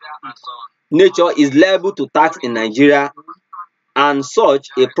nature is liable to tax in Nigeria, and such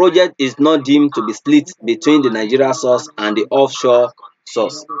a project is not deemed to be split between the Nigeria source and the offshore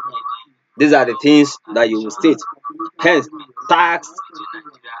source. These are the things that you will state. Hence, taxed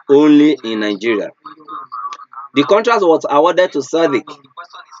only in Nigeria. The contract was awarded to SADC,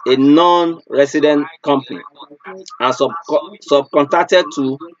 a non-resident company, and subcontracted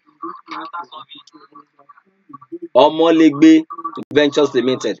to Omolegbe Ventures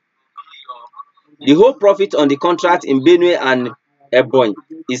Limited. The whole profit on the contract in Benue and Ebonyi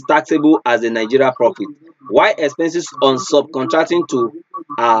is taxable as a Nigeria profit, while expenses on subcontracting to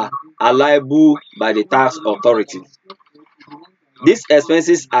are liable by the tax authority. These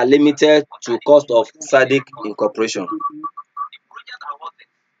expenses are limited to cost of SADC incorporation.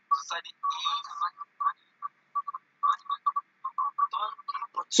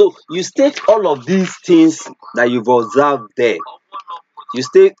 So you state all of these things that you've observed there. You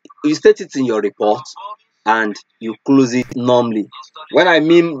state it in your report and you close it normally. When I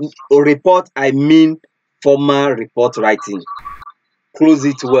mean report, I mean formal report writing. Close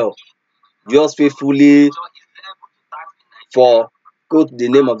it well. Yours faithfully, for quote the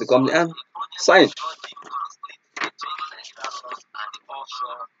name of the company and sign.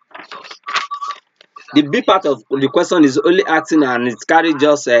 The B part of the question is only asking, and it carries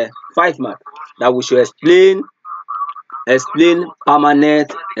just 5 marks, that we should explain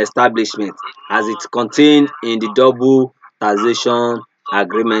permanent establishment as it's contained in the double taxation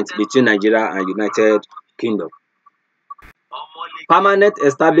agreement between Nigeria and United Kingdom. Permanent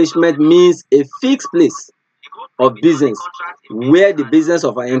establishment means a fixed place of business where the business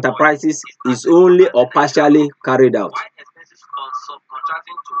of an enterprise is only or partially carried out.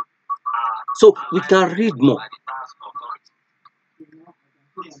 So we can read more.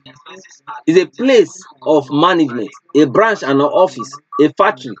 is a place of management, a branch and an office, a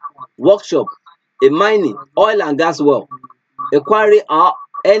factory, workshop, a mining, oil and gas well, a quarry or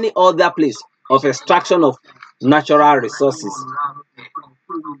any other place of extraction of natural resources.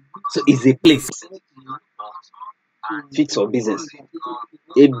 So it's a place fit for business.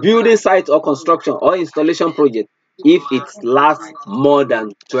 A building site or construction or installation project if it lasts more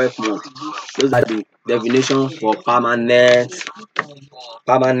than 12 months. Those are the definitions for permanent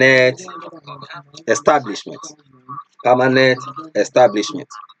establishment. Permanent establishment.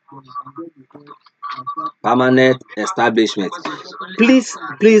 Permanent establishment. Please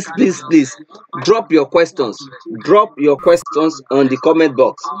drop your questions. Drop your questions on the comment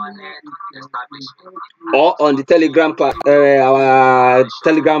box or on the telegram our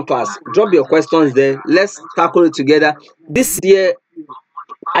telegram pass. Drop your questions there. Let's tackle it together. This year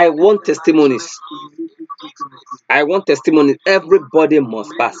I want testimonies. I want testimonies. Everybody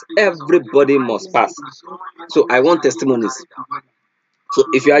must pass. Everybody must pass. So I want testimonies. So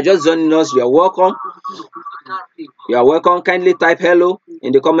if you are just joining us, you are welcome. You are welcome. Kindly type hello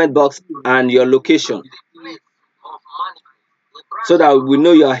in the comment box and your location so that we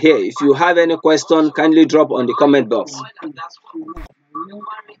know you are here. If you have any question, kindly drop on the comment box.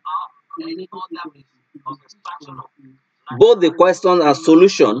 Both the question and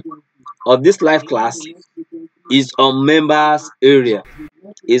solution of this live class is on members area.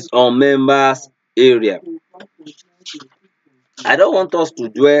 Is on members area. I don't want us to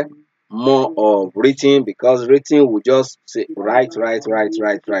dwell more of written because written will just say right.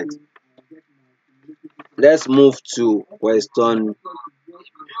 Let's move to question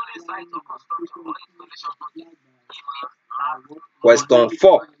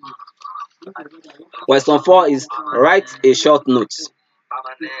 4. Question 4 is write a short note.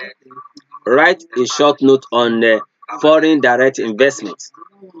 Write a short note on foreign direct investment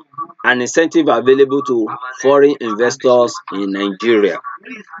and incentive available to foreign investors in Nigeria.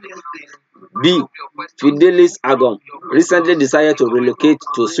 B. Fidelis Agom recently decided to relocate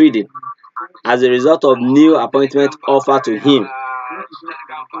to Sweden as a result of new appointment offered to him.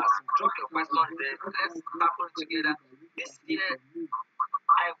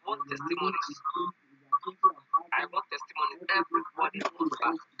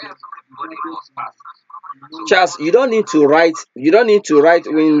 Charles, you don't need to write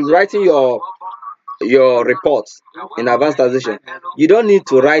when writing your report in advanced taxation. You don't need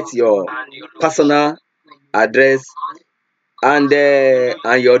to write your personal address and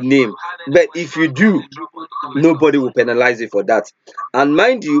your name. But if you do, nobody will penalize you for that. And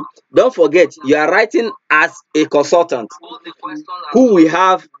mind you, don't forget you are writing as a consultant who will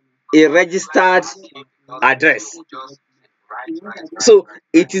have a registered address. So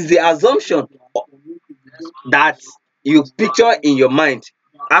it is the assumption that you picture in your mind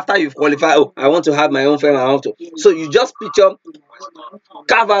after you've qualified. Oh, I want to have my own firm. So you just picture,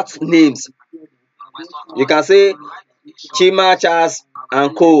 carve out names. You can say Chima, Charles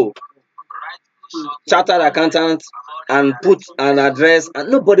and Co. Chartered accountant, and put an address, and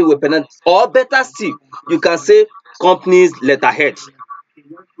nobody will penalize. Or better still, you can say company's letterhead.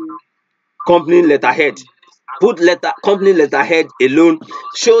 Company letterhead. Put company letterhead alone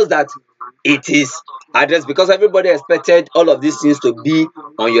shows that it is address, because everybody expected all of these things to be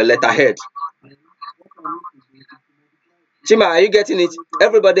on your letterhead. Chima, are you getting it?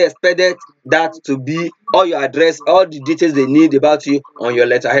 Everybody expected that to be all your address, all the details they need about you on your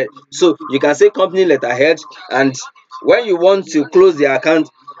letterhead. So you can say company letterhead, and when you want to close the account,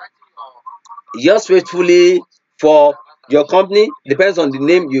 just faithfully for your company, depends on the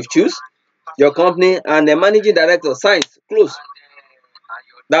name you choose, your company, and the managing director signs, close.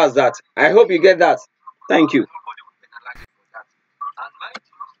 That's that. I hope you get that. Thank you.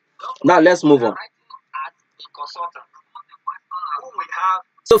 Now let's move on.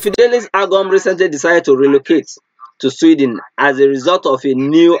 So Fidelis Agom recently decided to relocate to Sweden as a result of a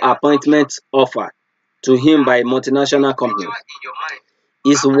new appointment offer to him by a multinational company.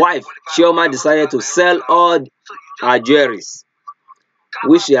 His wife, Chioma, decided to sell all her jewelries,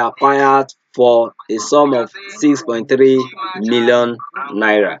 which she acquired for a sum of 6.3 million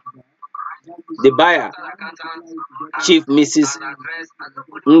naira. The buyer, Chief Mrs.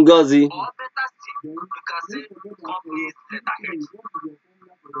 Ngozi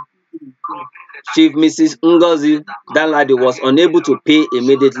Danladi was unable to pay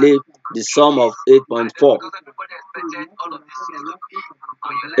immediately the sum of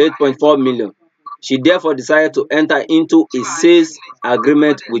 8.4 million. She therefore decided to enter into a sales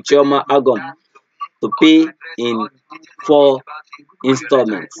agreement with Chioma Agom to pay in 4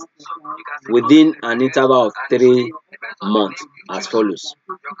 installments within an interval of 3 month as follows: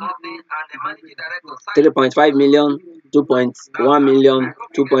 3.5 million, 2.1 million,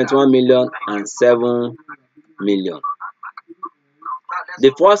 2.1 million, and 7 million.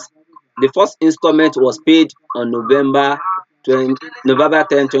 The first installment was paid on November 10,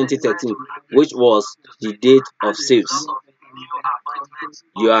 2013, which was the date of sales.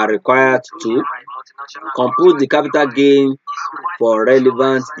 You are required to compute the capital gain for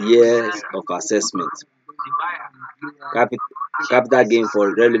relevant years of assessment. Capital gain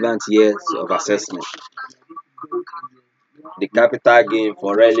for relevant years of assessment. The capital gain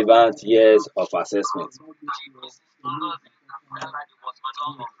for relevant years of assessment.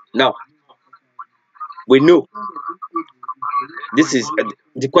 Now, we know this is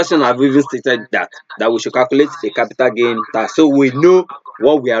the question. I've even stated that we should calculate the capital gain tax, so we know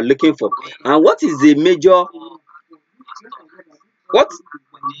what we are looking for. And what is the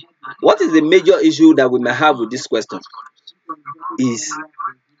major issue that we may have with this question is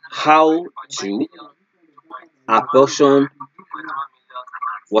how to apportion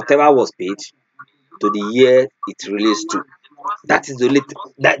whatever was paid to the year it relates to. That is the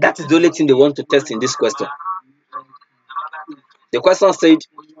only thing they want to test in this question. The question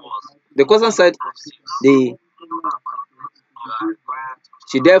said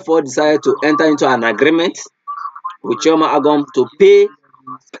she therefore decided to enter into an agreement with Chioma Agom to pay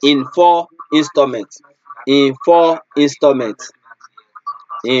in 4 installments.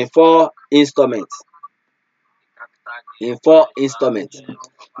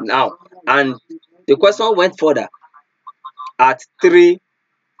 Now, and the question went further at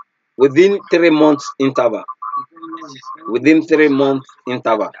within 3 months interval. Within 3 months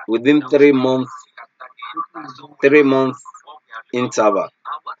interval.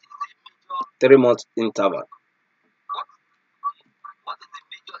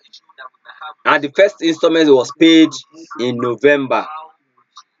 And the first installment was paid in November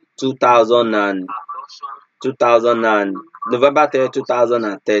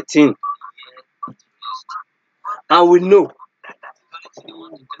 2013. And we know,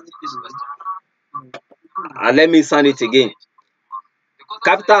 and let me sound it again,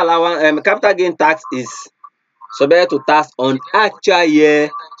 capital gain tax is subject to tax on actual year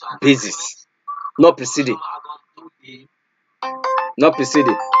basis, not preceding.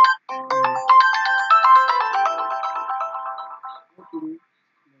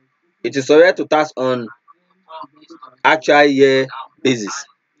 It is subject to tax on actual year basis.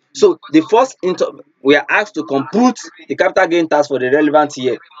 So the first we are asked to compute the capital gain tax for the relevant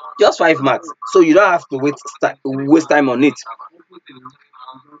year, just 5 marks, so you don't have to waste time on it.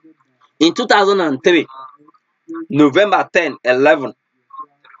 In 2003, November 10, 11,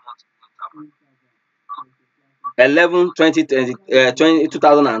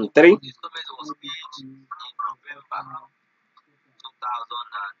 2003,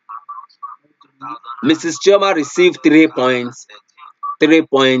 Mrs. Chioma received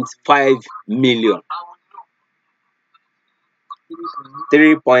 3.5 million.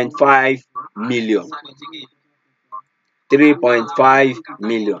 3.5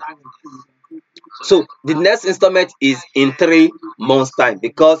 million. So the next installment is in 3 months time,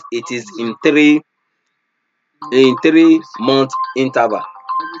 because it is in 3 month interval.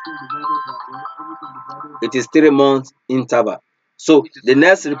 It is 3 month interval. So the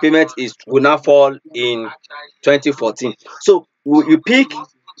next repayment will now fall in 2014. So you pick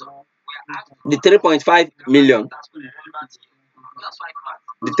the 3.5 million.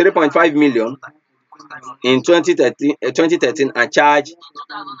 The 3.5 million in 2013 and charge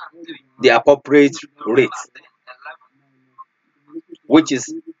the appropriate rate, which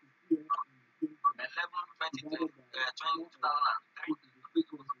is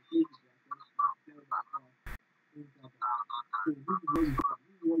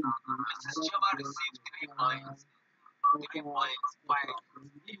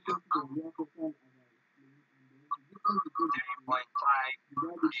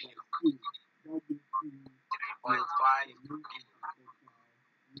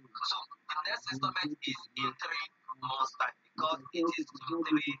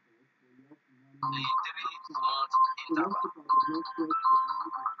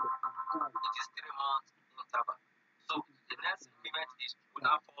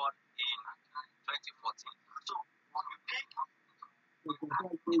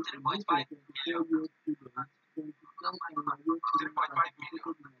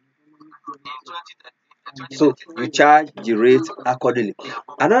so you charge the rate accordingly.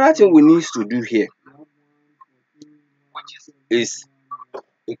 Another thing we need to do here is,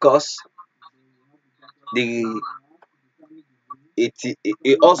 because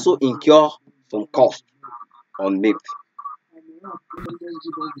it also incur some cost on MIP.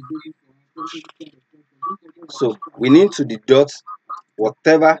 So we need to deduct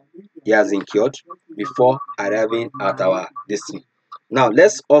whatever he has incurred before arriving at our destiny. Now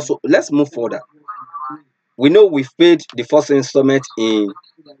let's move further. We know we've paid the first installment in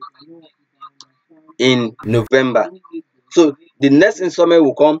November. So the next installment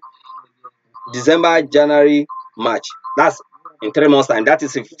will come December, January, March. That's in 3 months' time. That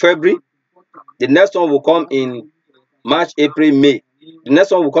is in February. The next one will come in March, April, May. The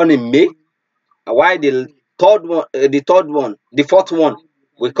next one will come in May. While the fourth one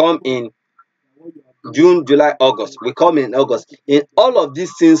will come in June, July, August. We come in August. In all of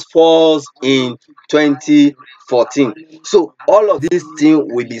these things falls in 2014. So all of these things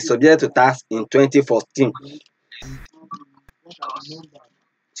will be subject to tax in 2014.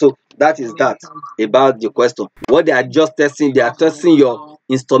 So that is that about the question. What they are just testing, they are testing your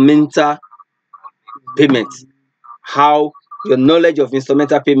instrumental payment. How your knowledge of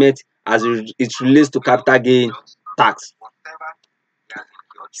instrumental payment as it relates to capital gain tax.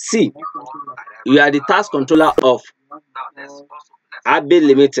 C. You are the tax controller of Abe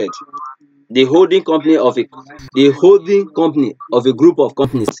Limited, the holding company of a group of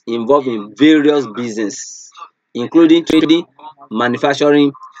companies involved in various business, including trading,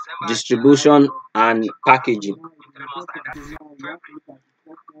 manufacturing, distribution, and packaging.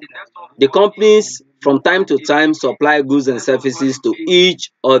 The companies from time to time supply goods and services to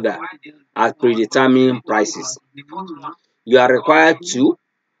each other at predetermined prices. You are required to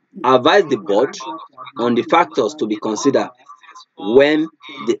advise the board on the factors to be considered when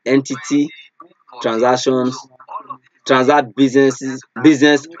the entity transact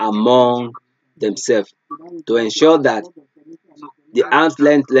business among themselves to ensure that the arm's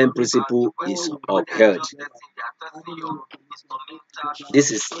length principle is upheld.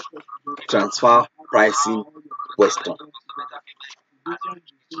 This is transfer pricing question.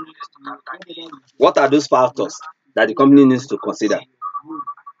 What are those factors that the company needs to consider?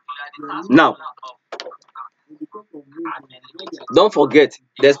 Now, don't forget,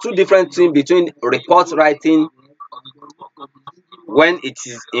 there's two different things between report writing when it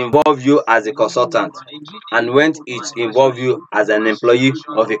is involve you as a consultant and when it involve you as an employee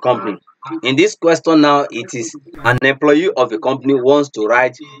of a company. In this question now, it is an employee of a company wants to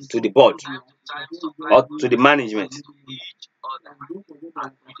write to the board or to the management.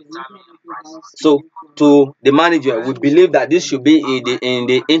 So to the manager, we believe that this should be in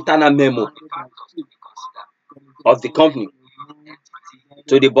the internal memo of the company.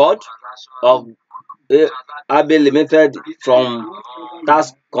 To the board of Abe Limited from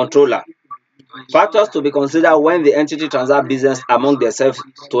tax controller. Factors to be considered when the entity transact business among themselves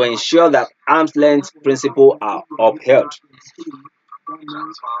to ensure that arm's length principle are upheld.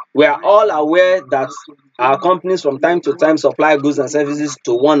 We are all aware that our companies from time to time supply goods and services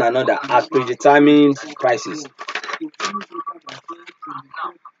to one another at predetermined prices.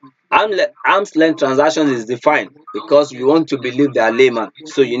 Arm's length transactions is defined because we want to believe they are layman.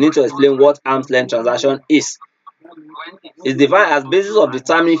 So you need to explain what arm's length transaction is. It's defined as basis of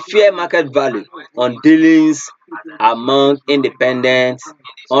determining fair market value on dealings among independent,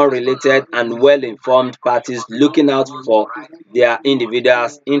 unrelated, and well-informed parties looking out for their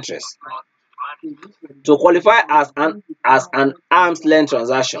individual's interests. To qualify as an arm's length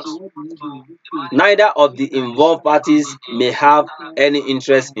transaction, neither of the involved parties may have any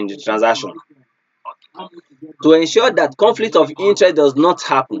interest in the transaction. To ensure that conflict of interest does not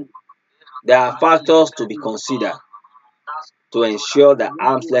happen, there are factors to be considered to ensure that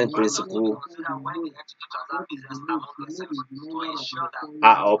arm's length principle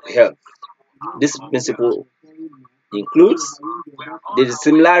are upheld. This principle includes the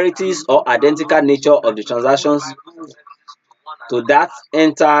similarities or identical nature of the transactions to that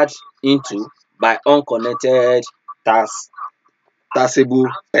entered into by unconnected taxable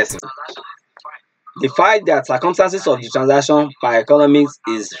person. The fact that circumstances of the transaction per economics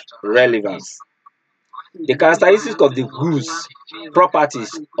is relevant. The characteristics of the goods,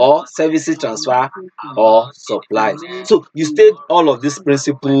 properties, or services transfer or supplied. So you state all of these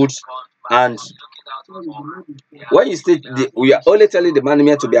principles, and when you state we are only telling the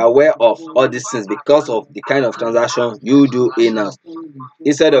management to be aware of all these things because of the kind of transaction you do in-house.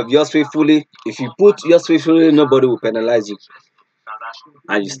 Instead of yours faithfully, if you put yours faithfully, nobody will penalize you.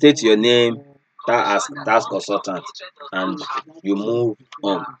 And you state your name as tax consultant and you move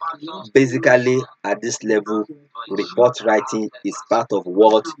on. Basically, at this level, report writing is part of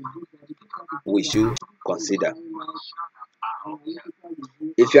what we should consider.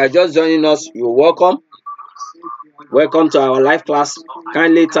 If you are just joining us, you're welcome. Welcome to our live class.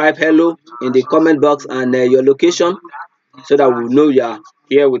 Kindly type hello in the comment box and your location so that we know you are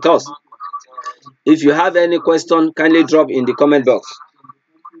here with us. If you have any question, kindly drop in the comment box.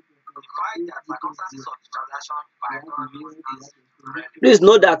 Please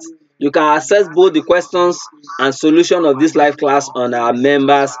note that you can access both the questions and solution of this live class on our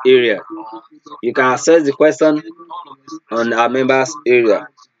members area. You can access the question on our members area.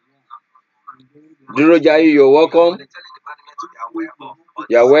 Durojayi, you're welcome.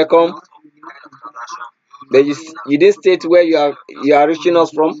 You're welcome. But you didn't state where you are reaching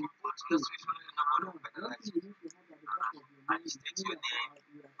us from.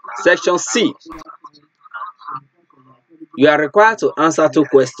 Section C. You are required to answer 2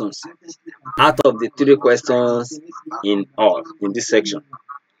 questions out of the 3 questions in this section.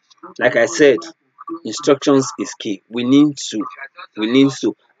 Like I said, instructions is key. We need to,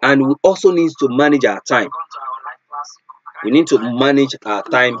 and we also need to manage our time. We need to manage our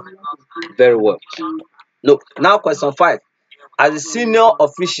time very well. Now question 5. As a senior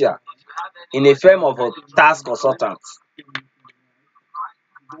official in a firm of a tax consultant,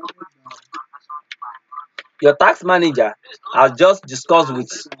 your tax manager has just discussed with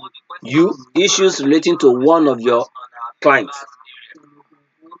you issues relating to one of your clients.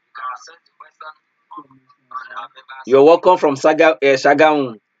 You're welcome from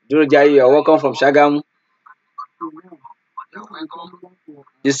Shagamu. Durojayi, you're welcome from Shagamu.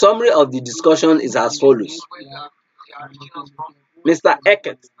 The summary of the discussion is as follows. Mr.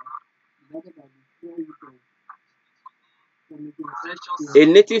 Eckert, a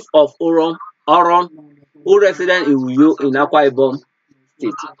native of Oron, who resident in Uyo in Akwa Ibom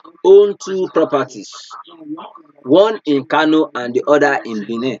State, owned 2 properties, one in Kano and the other in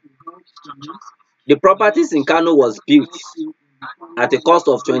Benin. The properties in Kano was built at a cost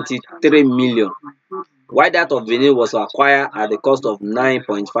of 23 million, while that of Benin was acquired at the cost of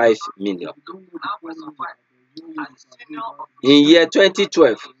 9.5 million. In year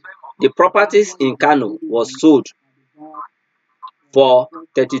 2012, the properties in Kano was sold for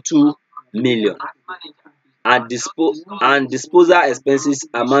 32 million and disposal expenses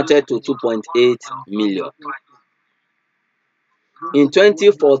amounted to 2.8 million. In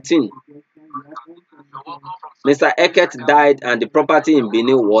 2014, Mr. Eckert died and the property in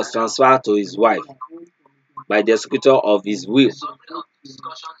Benin was transferred to his wife by the executor of his will.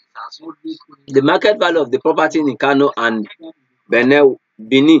 The market value of the property in Kano and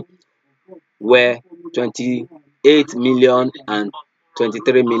Benin were 28 million and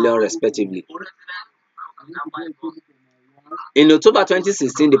 23 million respectively. In October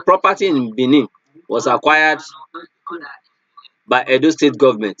 2016, the property in Benin was acquired by Edo State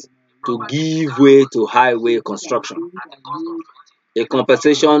government to give way to highway construction. A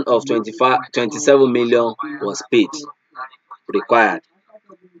compensation of 27 million was paid, required.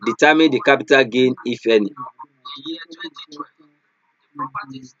 Determine the capital gain, if any.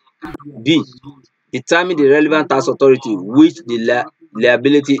 B. Determine the relevant tax authority which the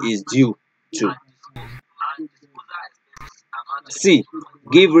liability is due to. C.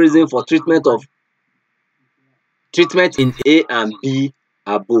 Give reason for treatment in A and B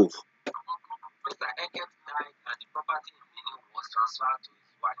above.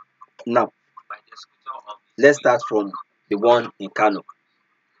 Now, let's start from the one in Kano.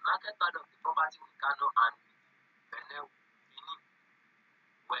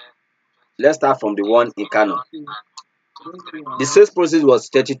 Let's start from the one in Kano. The sales proceeds was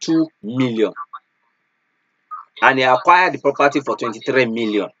 32 million and he acquired the property for 23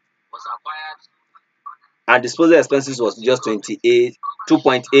 million. And disposal expenses was just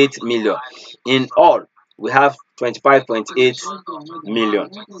 2.8 million. In all, we have 25.8 million.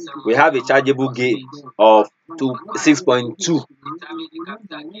 We have a chargeable gain of 6.2.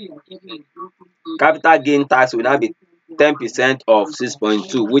 Capital gain tax will now be 10% of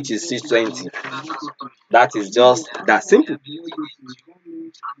 6.2, which is 620. That is just that simple.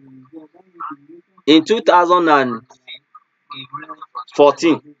 In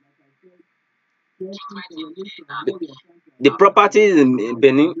 2014, the property in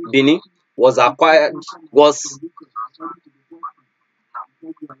Benin was acquired.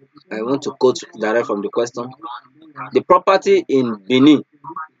 I want to quote direct from the question. The property in Benin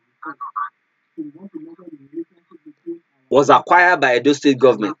was acquired by Edo State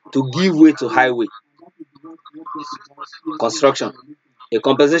government to give way to highway construction. A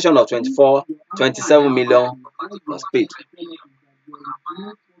compensation of 27 million was paid.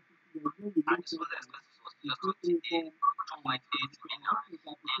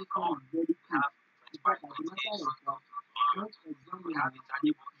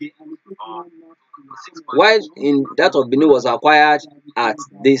 while in that of Benin was acquired at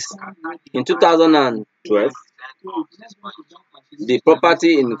this in 2012. The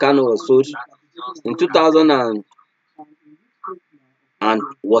property in Kano was sold in 2000 and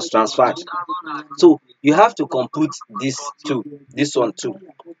was transferred. So you have to compute this one too.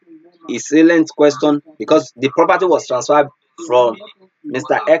 A salient question because the property was transferred from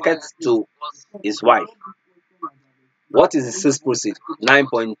Mr. Eckert to his wife. What is the sales proceed?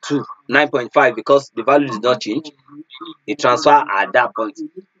 9.2, 9.5 because the value did not change. The transfer at that point.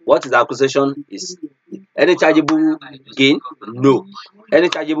 What is the acquisition? Is any chargeable gain? No. Any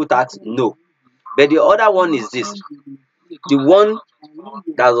chargeable tax? No. But the other one is this. The one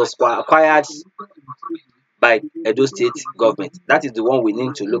that was acquired by Edo State government. That is the one we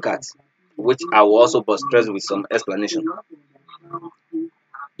need to look at, which I will also stress with some explanation.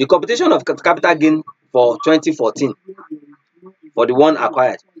 The computation of capital gain for 2014 for the one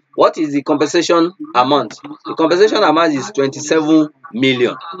acquired. What is the compensation amount? The compensation amount is 27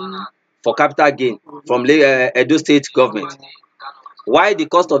 million for capital gain from Edo State government. While the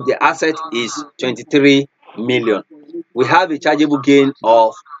cost of the asset is 23 million. We have a chargeable gain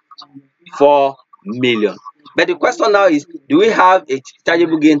of 4 million. But the question now is, do we have a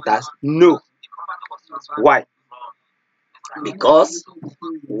chargeable gain tax? No. Why? Because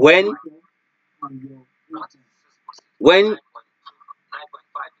when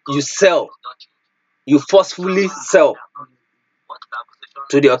you sell, you forcefully sell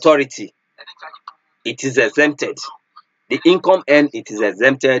to the authority, it is exempted. The income earned, it is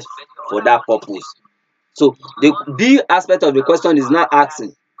exempted for that purpose. So the B aspect of the question is now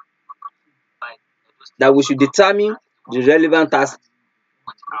asking that we should determine the relevant tax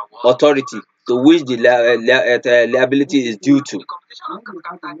authority to which the liability is due to.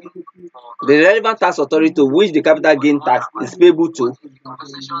 The relevant tax authority to which the capital gain tax is payable to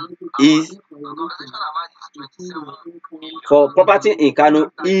is, for property in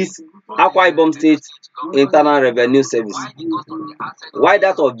Kano, is Akwa Ibom State Internal Revenue Service. Why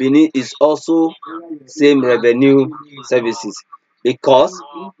that of Benin is also same revenue services, because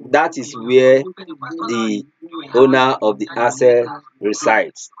that is where the owner of the asset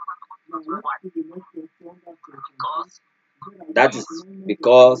resides. That is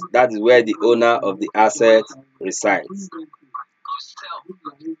because that is where the owner of the asset resides.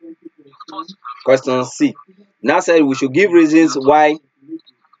 Question C. Now said we should give reasons why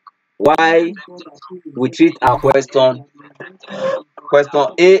we treat our question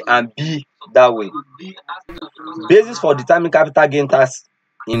A and B that way. Basis for determining capital gain tax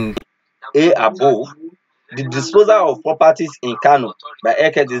in A above. The disposal of properties in Kano by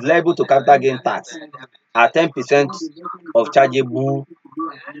Eket is liable to capital gain tax at 10% of chargeable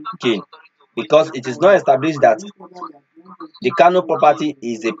gain, because it is not established that the Kano property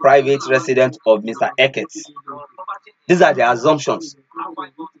is a private residence of Mr. Eket. These are the assumptions.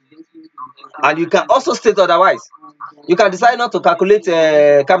 And you can also state otherwise. You can decide not to calculate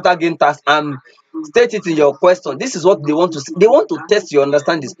capital gain tax and state it in your question. This is what they want to see. They want to test your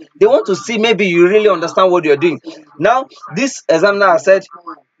understanding. They want to see maybe you really understand what you're doing. Now, this examiner has said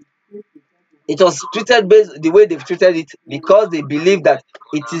it was treated based the way they've treated it because they believe that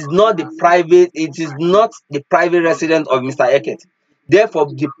it is not the private residence of Mr. Eket.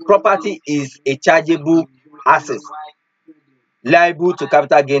 Therefore, the property is a chargeable asset liable to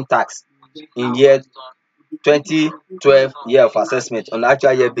capital gain tax in year 2012 year of assessment on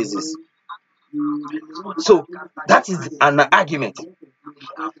actual year basis. So that is an argument.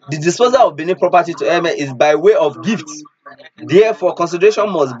 The disposal of Benin property to Eme is by way of gift. Therefore, consideration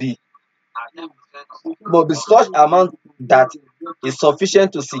must be such amount that is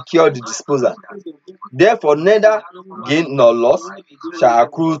sufficient to secure the disposal. Therefore, neither gain nor loss shall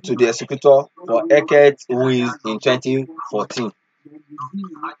accrue to the executor for Eket who is in 2014.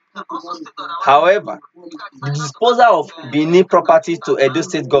 However, the disposal of Benin property to Edo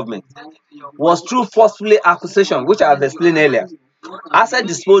State government was through forceful acquisition, which I have explained earlier. Asset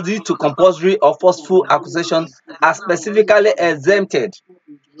disposal to compulsory or forceful acquisition are specifically exempted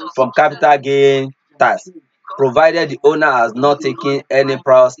from capital gain tax, provided the owner has not taken any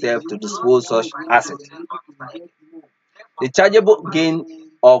prior step to dispose such asset. The chargeable gain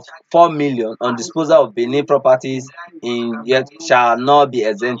of 4 million on disposal of Benin properties in yet shall not be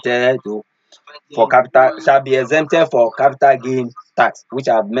exempted for capital gain tax, which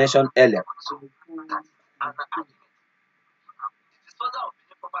I have mentioned earlier.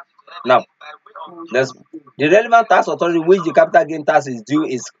 Now, the relevant tax authority which the capital gain tax is due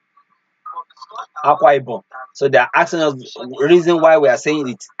is Akwa Ibom. So they are asking us reason why we are saying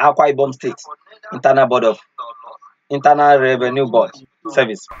it's Akwa Ibom State Internal Board of Internal Revenue Board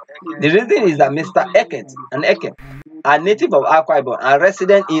Service. The reason is that Mr. Eket are native of Akwa Ibom and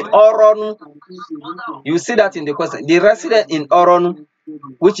resident in Oronu. You see that in the question. The resident in Oronu,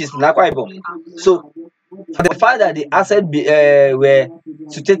 which is in Akwa Ibom. So for the fact that the assets were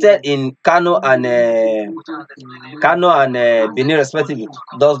situated in Kano and Benin respectively,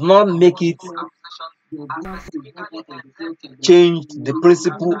 does not make it change the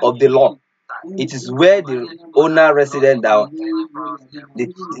principle of the law. It is where the owner resident that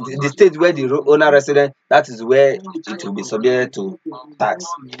the state where the owner resident, that is where it will be subject to tax.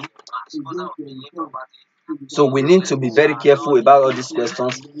 So we need to be very careful about all these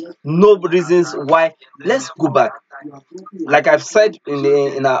questions. No reasons why. Let's go back. Like I've said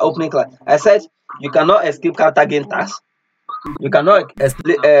in our opening class, I said you cannot escape capital gain tax. You cannot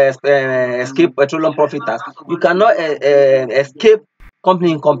escape petroleum profit tax. You cannot escape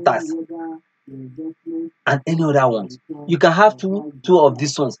company income tax and any other ones. You can have two of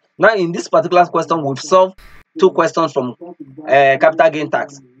these ones. Now, in this particular question, we've solved two questions from capital gain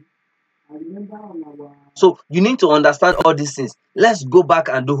tax. So you need to understand all these things. Let's go back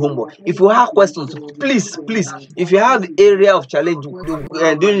and do homework. If you have questions, please, if you have the area of challenge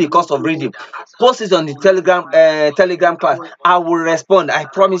during the course of reading, post it on the Telegram class. I will respond. I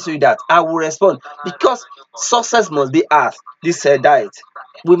promise you that I will respond, because success must be ours. This diet,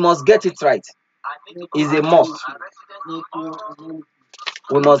 we must get it right. Is a must.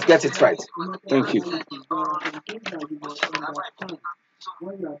 We must get it right. Thank you.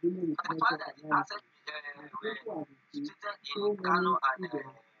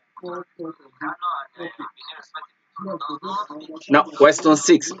 Now, question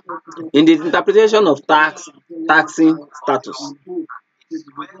 6. In the interpretation of taxing status,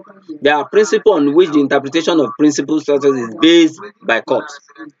 there are principles on which the interpretation of principal status is based by courts.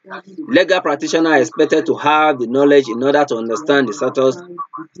 Legal practitioners are expected to have the knowledge in order to understand the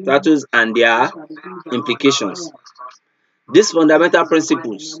status and their implications. These fundamental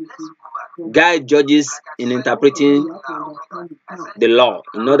principles guide judges in interpreting the law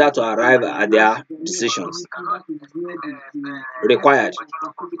in order to arrive at their decisions. Required.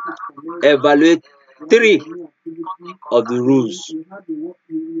 Evaluate 3 of the rules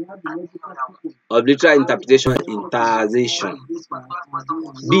of literal interpretation in taxation.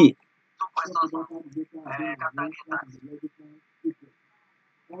 B.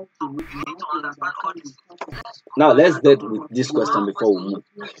 Now let's get with this question before we move.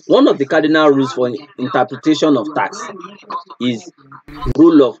 One of the cardinal rules for interpretation of tax is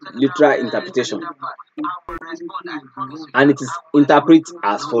rule of literal interpretation, and it is interpreted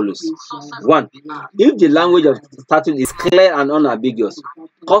as follows. 1. If the language of the statute is clear and unambiguous,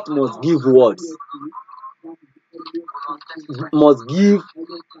 court must give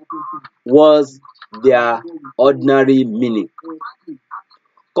words their ordinary meaning.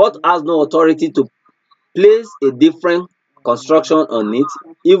 Court has no authority to place a different construction on it,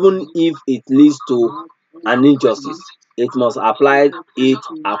 even if it leads to an injustice. It must apply it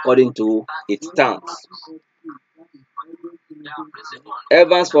according to its terms.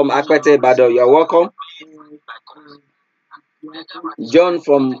 Evans from Akwete, Ibadan, you're welcome. John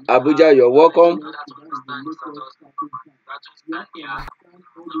from Abuja, you're welcome.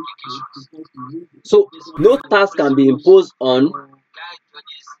 So, no tax can be imposed on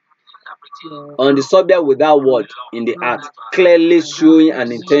the subject without word in the act, clearly showing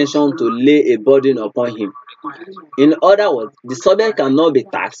an intention to lay a burden upon him. In other words, the subject cannot be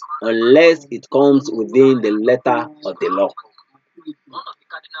taxed unless it comes within the letter of the law.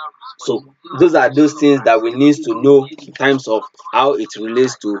 So those are those things that we need to know in terms of how it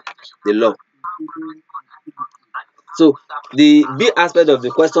relates to the law. So the big aspect of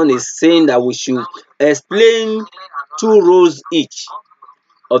the question is saying that we should explain 2 roles each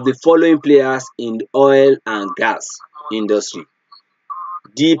of the following players in the oil and gas industry: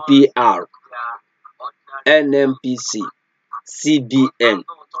 DPR, NMPC, CBN.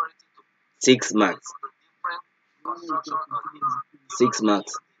 6 marks. 6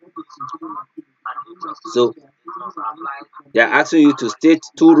 marks. So they are asking you to state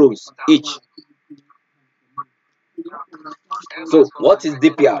 2 roles each. So what is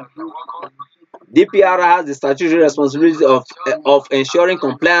DPR? DPR has the statutory responsibility of ensuring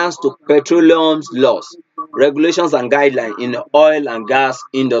compliance to petroleum laws, regulations and guidelines in the oil and gas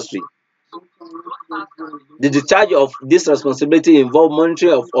industry. The discharge of this responsibility involves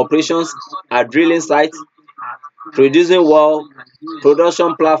monitoring of operations at drilling sites, producing well,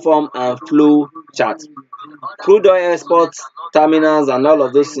 production platform and flow chart, crude oil exports, terminals and all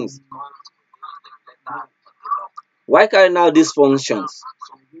of those things. Why carrying out these functions?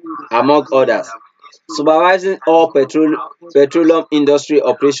 Among others, supervising all petroleum industry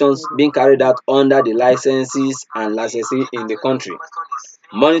operations being carried out under the licenses and licensing in the country.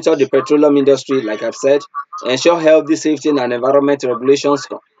 Monitor the petroleum industry, like I've said, ensure healthy, safety and environment regulations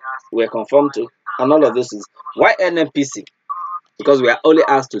were conformed to, and all of those things. Why NNPC? Because we are only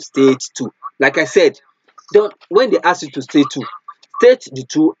asked to state two. Like I said, don't when they ask you to state the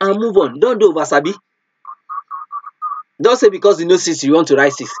two and move on. Don't do over sabi. Don't say because you know 6 you want to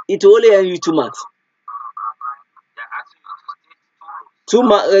write 6. It will only earn you 2 marks. 2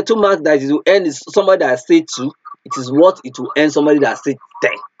 marks that it will earn is somebody that state 2. It is what it will earn somebody that state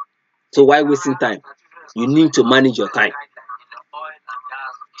 10. So why wasting time? You need to manage your time.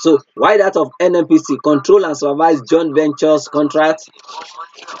 So why that of NNPC? Control and supervise joint ventures contracts.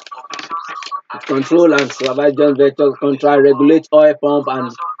 Control and supervise joint ventures contract. Regulate oil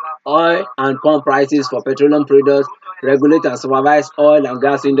and pump prices for petroleum products. Regulate and supervise oil and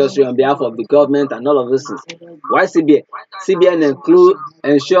gas industry on behalf of the government and all of those things. Why CBN? CBN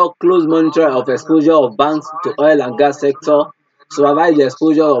ensure close monitoring of exposure of banks to oil and gas sector. Supervise the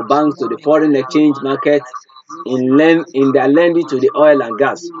exposure of banks to the foreign exchange market in their lending to the oil and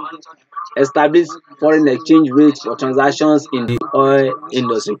gas. Establish foreign exchange rates for transactions in the oil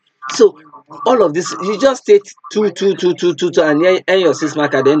industry. So all of this, you just take two, and earn your 6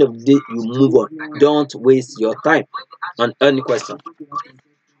 mark. At the end of the day, you move on. Don't waste your time on any question.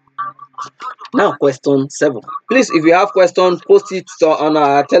 Now, question 7. Please, if you have questions, post it on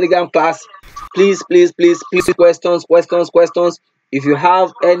our Telegram class. Please, questions. If you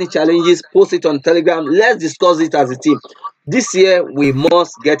have any challenges, post it on Telegram. Let's discuss it as a team. This year, we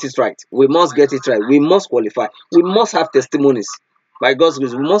must get it right. We must qualify. We must have testimonies. By God's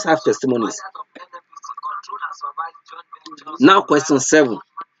grace, we must have testimonies. Now, question 7.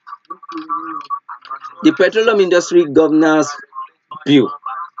 The Petroleum Industry Governance Bill,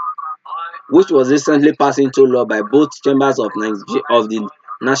 which was recently passed into law by both chambers of the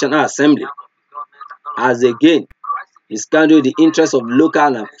National Assembly, has again mishandled the interests of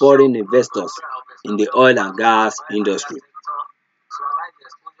local and foreign investors in the oil and gas industry.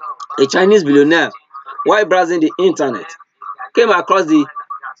 A Chinese billionaire, while browsing the internet, came across the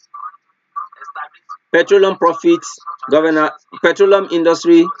Petroleum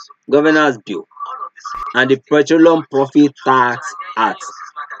Industry Governance Bill and the Petroleum Profit Tax Act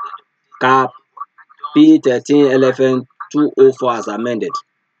 (CAP) P13 LFN 204 as amended.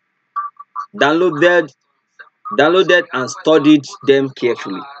 Downloaded and studied them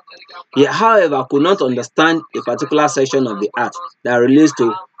carefully. He, however, could not understand a particular section of the Act that relates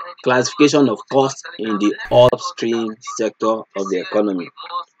to classification of costs in the upstream sector of the economy.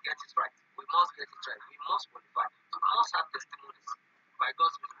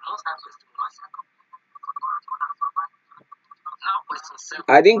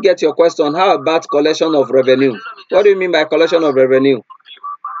 I didn't get your question. How about collection of revenue? What do you mean by collection of revenue?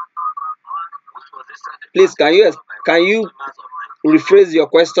 Please, can you rephrase your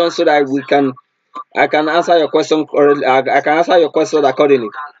question so that I can answer your question correctly. I can answer your question accordingly.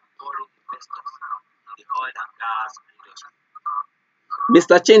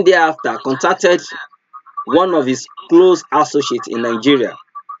 Mr. Chen thereafter contacted one of his close associates in Nigeria,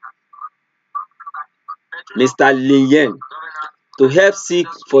 Mr. Lin Yen, to help seek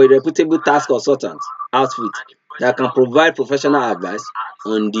for a reputable tax consultant outfit that can provide professional advice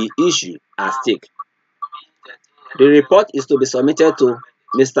on the issue at stake. The report is to be submitted to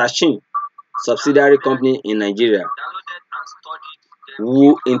Mr. Chin subsidiary company in Nigeria,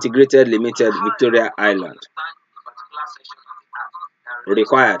 Wu Integrated Limited, Victoria Island.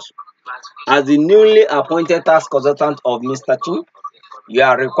 Required. As the newly appointed tax consultant of Mr. Chin, you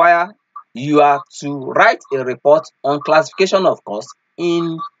are to write a report on classification of costs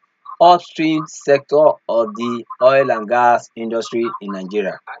in upstream sector of the oil and gas industry in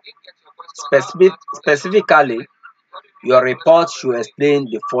Nigeria. Specifically, your report should explain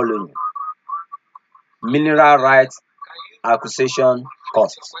the following: mineral rights acquisition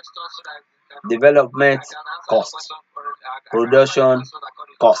costs, development costs, production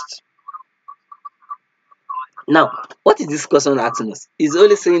costs. Now, what is this question asking us? It's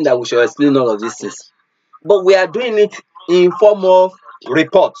only saying that we should explain all of these things, but we are doing it in form of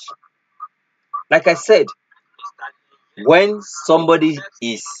reports. Like I said, when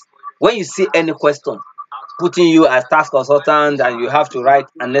you see any question putting you as tax consultant and you have to write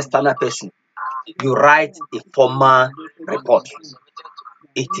an external person, you write a formal report.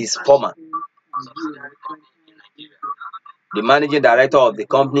 It is formal. The managing director of the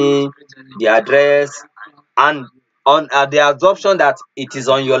company, the address, and on the assumption that it is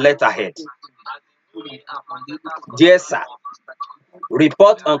on your letterhead. Dear sir,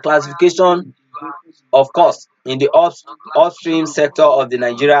 report on classification of course, in the upstream sector of the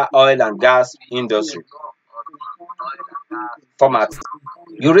Nigeria oil and gas industry. Format.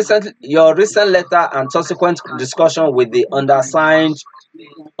 Your recent letter and subsequent discussion with the undersigned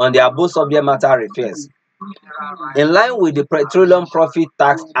on the above subject matter refers, in line with the Petroleum Profit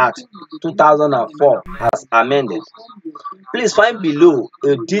Tax Act 2004 as amended. Please find below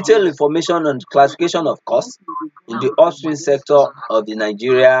a detailed information on the classification of costs in the upstream sector of the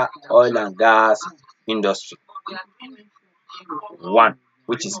Nigeria oil and gas industry. 1.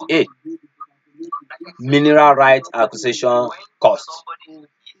 Which is A. Mineral rights acquisition costs.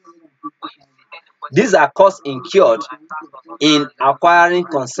 These are costs incurred in acquiring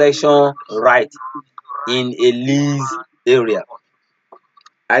concession right in a lease area.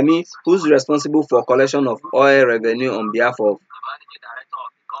 I mean, who's responsible for collection of oil revenue on behalf of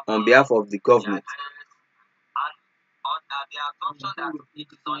the government?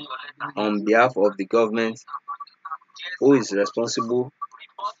 On behalf of the government, who is responsible?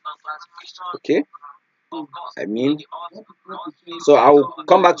 Okay, I mean, so I will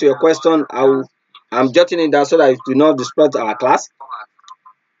come back to your question. I'm jotting it down so that it will not disrupt our class.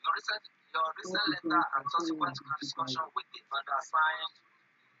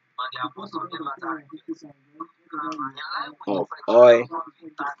 Of oil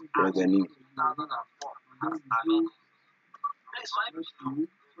revenue.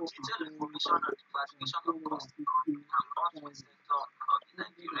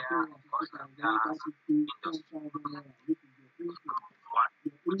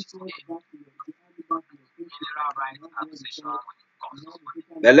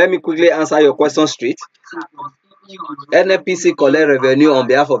 Now let me quickly answer your question straight. NNPC collect revenue on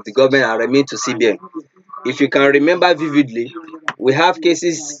behalf of the government and remit to CBN. If you can remember vividly, we have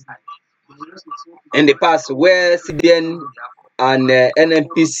cases in the past where CBN and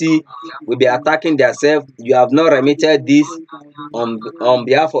NNPC will be attacking themselves. You have not remitted this on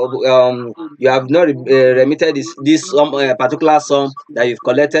behalf of you have not remitted this particular sum that you've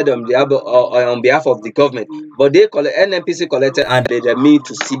collected on behalf of the government, but NNPC collected and they remit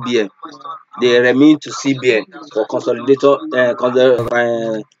to CBN. They remit to CBN for consolidator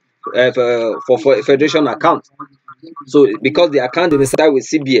for federation account. So because the account domicile with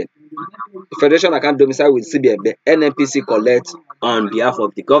CBN, the federation account domicile with CBN, the NNPC collects on behalf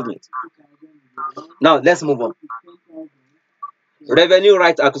of the government. Now let's move on. Revenue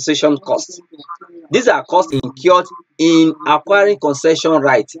right acquisition costs. These are costs incurred in acquiring concession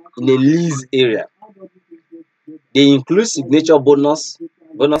rights in a lease area. They include signature bonus,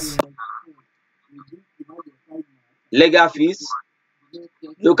 legal fees,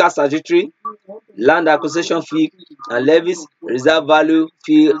 local statutory, land acquisition fee and levies, reserve value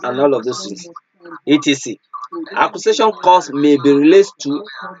fee, and all of those things, etc. Acquisition costs may relate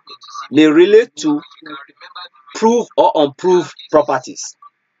to proved or unproved properties.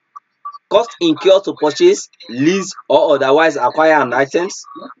 Costs incurred to purchase, lease, or otherwise acquire an items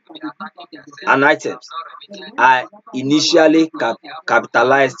are initially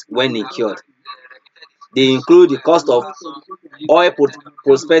capitalized when incurred. They include the cost of oil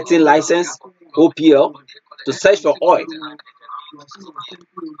prospecting license (OPL) to search for oil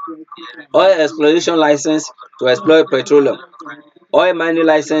exploration license to exploit petroleum, oil mining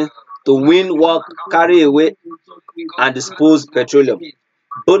license to win, work, carry away and dispose petroleum,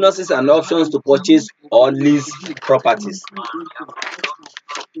 bonuses and options to purchase or lease properties.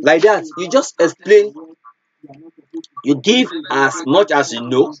 Like that, you just explain, you give as much as you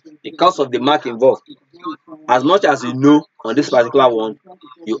know because of the mark involved. As much as you know on this particular one,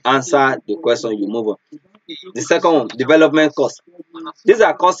 you answer the question, you move on. The second one, development costs. These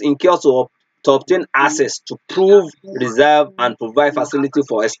are costs incurred to obtain access to prove, reserve, and provide facility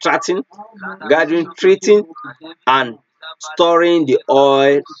for extracting, gathering, treating, and storing the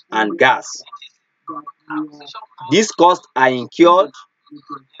oil and gas. These costs are incurred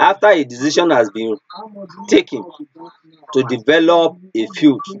after a decision has been taken to develop a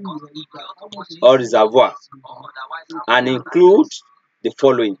field or reservoir and include the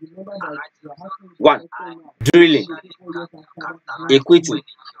following: 1. Drilling, equiting,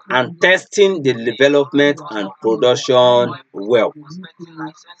 and testing the development and production well.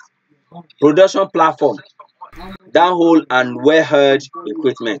 Production platform, downhole and wellhead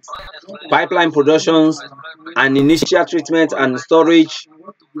equipment, pipeline productions, and initial treatment and storage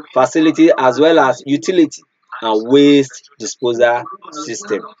facility, as well as utility and waste disposal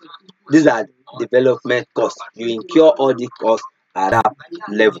system. These are development costs. You incur all the costs at that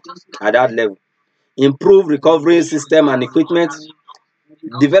level. Improve recovery system and equipment.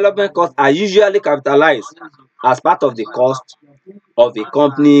 Development costs are usually capitalized as part of the cost of a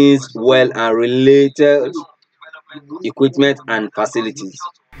company's well and related equipment and facilities.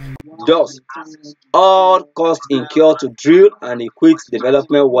 Thus, all costs incurred to drill and equip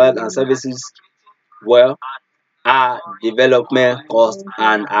development well and services well are development costs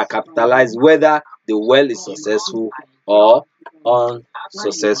and are capitalized whether the well is successful or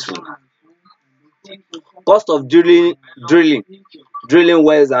unsuccessful. Cost of drilling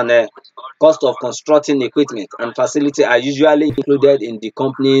wells and cost of constructing equipment and facility are usually included in the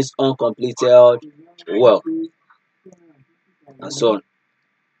company's uncompleted well and so on.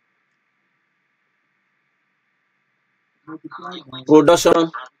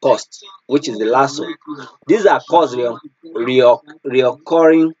 Production cost, which is the last one. These are costs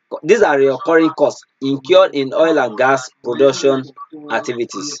reoccurring. These are reoccurring costs incurred in oil and gas production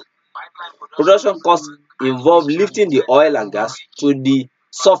activities. Production costs involve lifting the oil and gas to the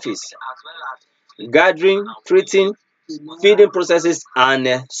surface, gathering, treating, feeding processes,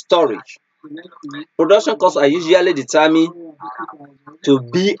 and storage. Production costs are usually determined to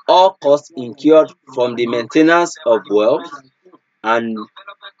be all costs incurred from the maintenance of wells and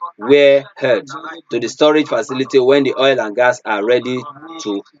wellheads to the storage facility when the oil and gas are ready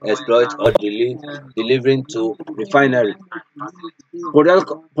to exploit or delivering to refinery.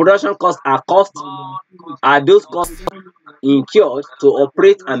 Production costs are those costs incurred to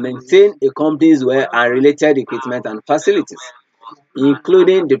operate and maintain a company's well and related equipment and facilities,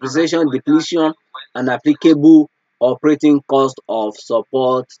 including depreciation, depletion, and applicable operating cost of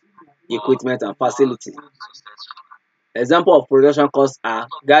support equipment and facility. Example of production costs are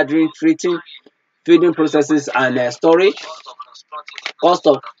gathering, treating, feeding processes and storage, cost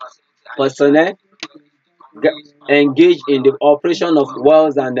of personnel engaged in the operation of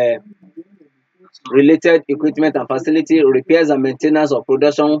wells and related equipment and facility, repairs and maintenance of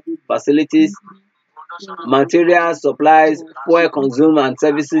production facilities, materials, supplies, fuel consumed and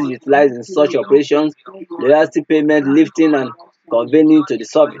services utilized in such operations, royalty payment, lifting and conveying to the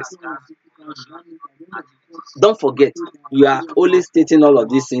service. Don't forget, you are only stating all of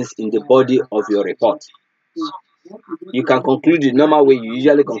these things in the body of your report. You can conclude the normal way you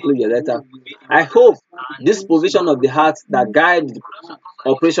usually conclude your letter. I hope this provision of the heart that guide the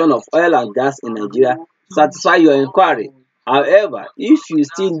operation of oil and gas in Nigeria satisfy your inquiry. However, if you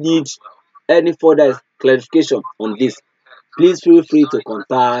still need any further clarification on this, please feel free to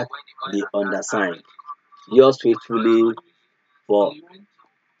contact the undersigned. Yours faithfully, for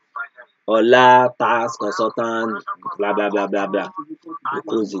Ola Tax Consultant, blah blah blah blah blah. You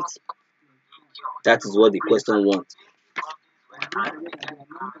close it. That is what the question wants.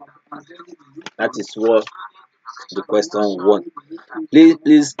 That is what the question wants.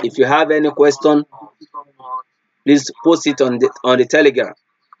 Please, if you have any question, please post it on the Telegram.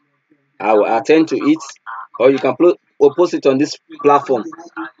 I will attend to it, or you can post it on this platform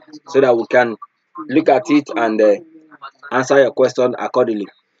so that we can look at it and answer your question accordingly.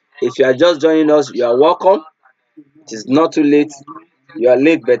 If you are just joining us, you are welcome. It is not too late. You are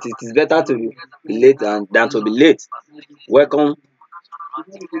late, but it is better to be late than to be late. Welcome.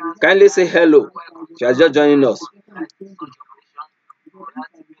 Kindly say hello if you are just joining us.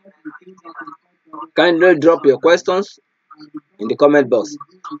 Kindly drop your questions in the comment box.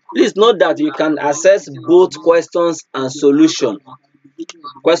 Please note that you can access both questions and solutions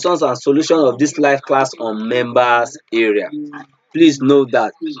of this live class on members area. Please note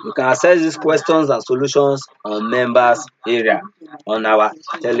that you can access these questions and solutions on members area on our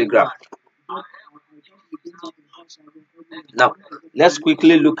Telegram. Now, let's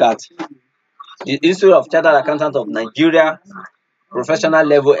quickly look at the Institute of Chartered Accountants of Nigeria Professional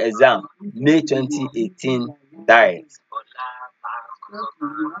Level Exam May 2018 diet.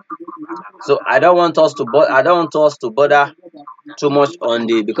 So I don't want us to bother too much on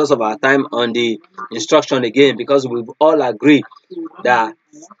the, because of our time, on the instruction again, because we've all agreed that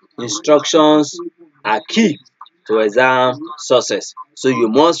instructions are key to exam success. So you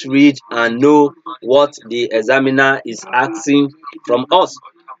must read and know what the examiner is asking from us.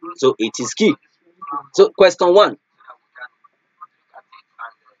 So it is key. So question 1.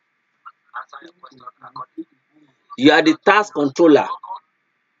 You are the tax controller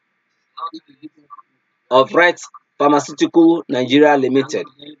of Right Pharmaceutical Nigeria Limited,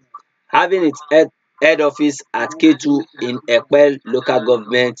 having its head office at K2 in Epe local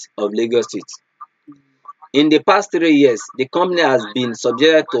government of Lagos State. In the past 3 years, the company has been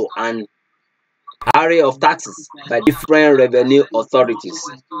subjected to an array of taxes by different revenue authorities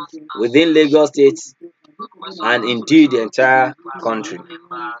within Lagos State and indeed the entire country.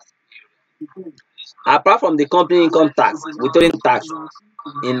 Apart from the company income tax, withholding tax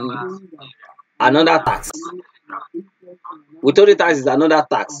in another tax, Withholding tax is another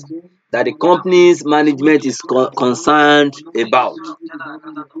tax that the company's management is concerned about.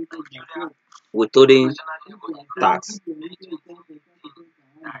 Withholding tax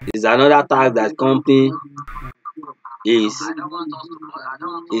is another tax that company is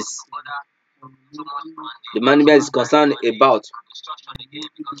the management is concerned about.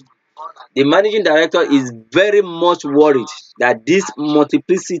 The managing director is very much worried that this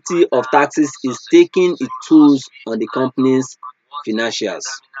multiplicity of taxes is taking its tolls on the company's financials.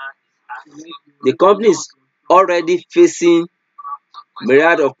 The company is already facing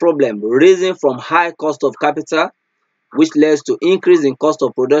myriad of problems raising from high cost of capital, which leads to increase in cost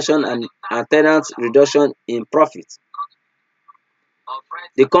of production and attendant reduction in profit.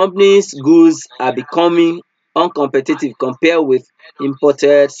 The company's goods are becoming uncompetitive compared with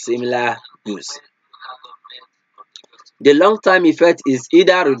imported similar goods. The long-term effect is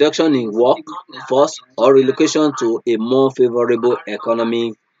either reduction in workforce or relocation to a more favorable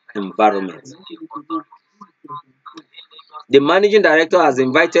economic environment. The managing director has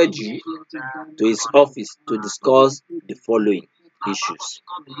invited you to his office to discuss the following issues.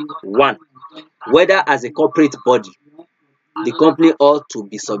 1. Whether as a corporate body, the company ought to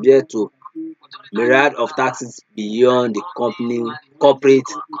be subject to myriad of taxes beyond the company corporate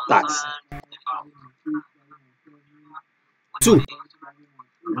tax. 2.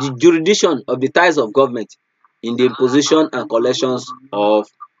 The jurisdiction of the ties of government in the imposition and collections of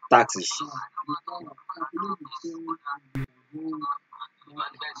taxes.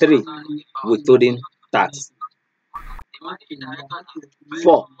 3. Withholding tax.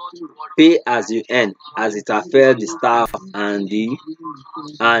 4. Pay as you earn as it affects the staff and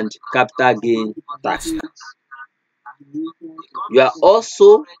capital gain tax. You are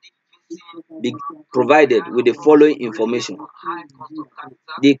also be provided with the following information.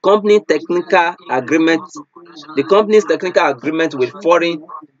 The company's technical agreement with foreign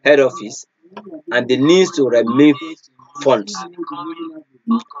head office and the needs to remit funds.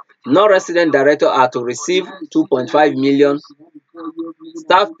 Non-resident director are to receive 2.5 million.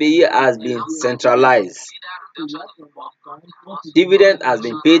 Staff pay has been centralized. Dividend has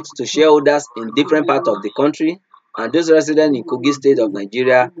been paid to shareholders in different parts of the country, and those residents in Kogi State of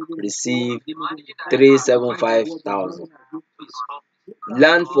Nigeria receive 375,000.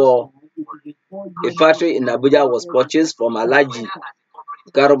 Land for a factory in Abuja was purchased from Alhaji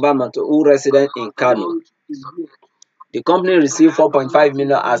Garuba Mato, who resident in Kano. The company received 4.5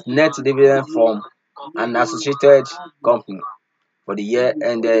 million as net dividend from an associated company for the year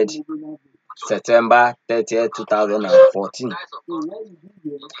ended September 30, 2014.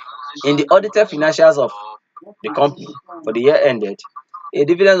 In the audited financials of the company for the year ended, a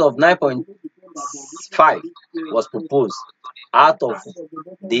dividend of 9.5 was proposed. Out of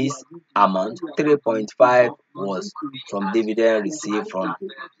this amount, 3.5 was from dividend received from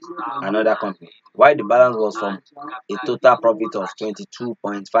another company, while the balance was from a total profit of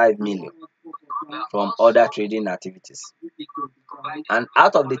 22.5 million from other trading activities. And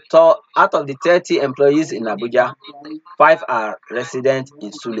out of the 30 employees in Abuja, 5 are residents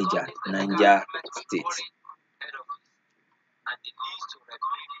in Suleja, Niger State.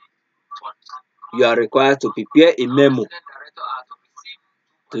 You are required to prepare a memo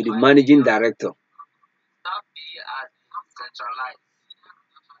to the managing director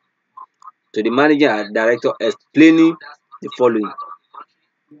explaining the following.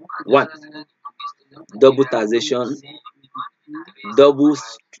 1. Double taxation,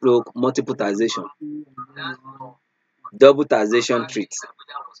 multiple taxation. Double taxation treat.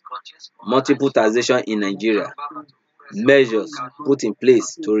 Multiple taxation in Nigeria. Measures put in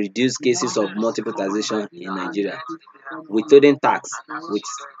place to reduce cases of multiple taxation in Nigeria. Withholding tax with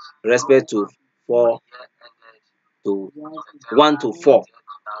respect to 1 to 4.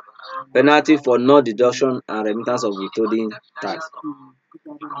 Penalty for non-deduction and remittance of withholding tax.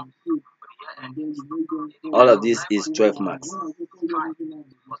 All of this is 12 marks.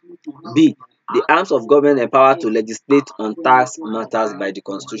 B. The arms of government empowered to legislate on tax matters by the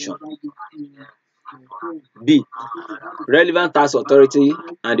Constitution. B. Relevant tax authority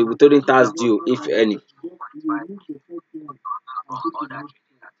and the withholding tax due, if any.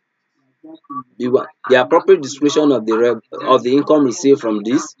 B1. The appropriate distribution of the income received from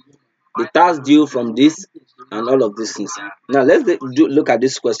this, the tax due from this, and all of these things. Now let's look at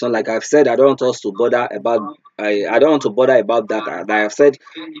this question. Like I've said, I don't want us to bother about. I don't want to bother about that. I have said,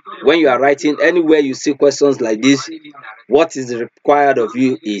 when you are writing anywhere you see questions like this, what is required of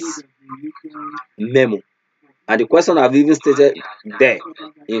you is memo. And the question I've even stated there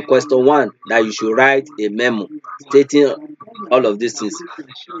in question 1 that you should write a memo stating all of these things.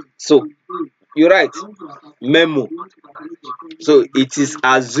 So you write memo So it is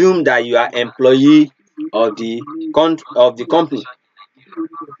assumed that you are employee of the company.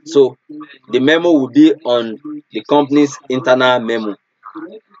 So the memo will be on the company's internal memo.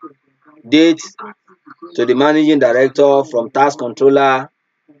 Date to the managing director from tax controller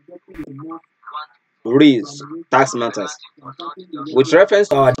reads tax matters. With reference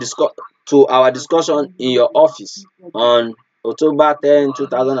to our discussion in your office on October 10,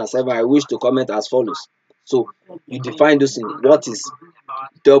 2007, I wish to comment as follows. So you define this in what is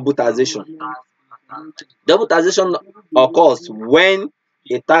double taxation. Double taxation occurs when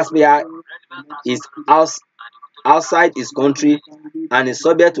a taxpayer is outside his country and is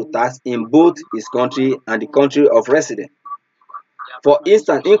subject to tax in both his country and the country of residence. For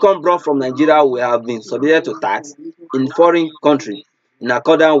instance, income brought from Nigeria will have been subjected to tax in foreign country in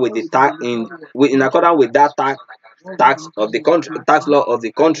accordance with the tax of the country, tax law of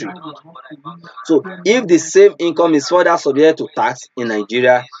the country. So if the same income is further subjected to tax in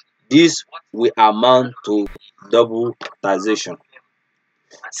Nigeria, this will amount to double taxation.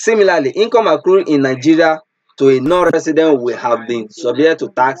 Similarly, income accrued in Nigeria to a non-resident will have been subject to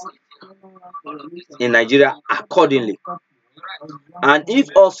tax in Nigeria accordingly. And if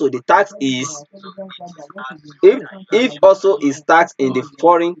also the tax is if also is taxed in the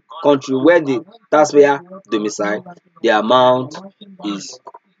foreign country where the taxpayer domicile, the amount is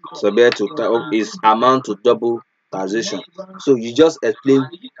amount to double taxation. So you just explain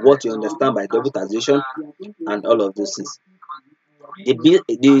what you understand by double taxation and all of those things.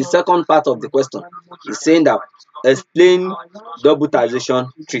 The second part of the question is saying that explain double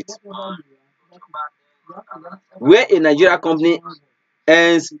taxation treat. Where a Nigeria company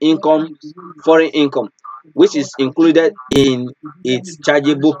earns income, foreign income, which is included in its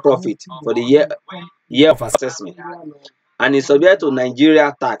chargeable profit for the year of assessment and is subject to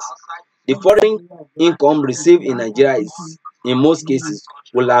Nigeria tax, the foreign income received in Nigeria is, in most cases,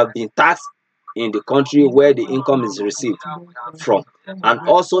 will have been taxed in the country where the income is received from, and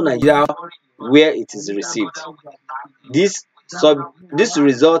also Nigeria where it is received. This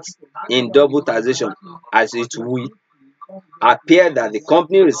results in double taxation, as it will appear that the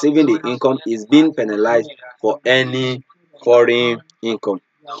company receiving the income is being penalized for any foreign income.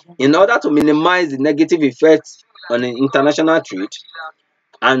 In order to minimize the negative effects on international trade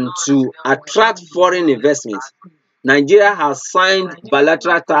and to attract foreign investments, Nigeria has signed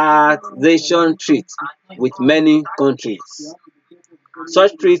bilateral taxation treaties with many countries.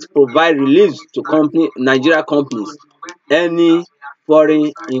 Such treaties provide relief to Nigeria companies any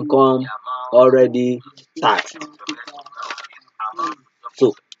foreign income already taxed.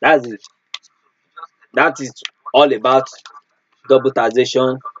 So that's it. That is all about double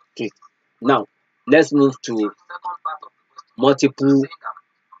taxation treat. Now let's move to multiple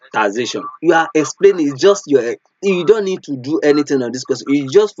taxation. You are explaining, it's just you don't need to do anything on this question.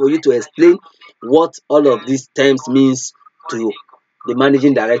 It's just for you to explain what all of these terms means to the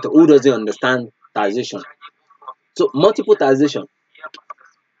managing director who doesn't understand taxation. So multiple taxation,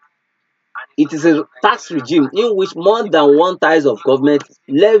 it is a tax regime in which more than one type of government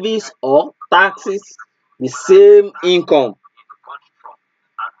levies or taxes the same income,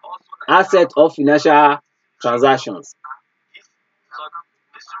 asset or financial transactions.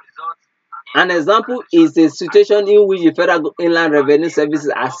 An example is a situation in which the Federal Inland Revenue Service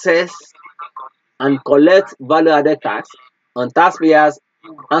assess and collect value-added tax on taxpayers,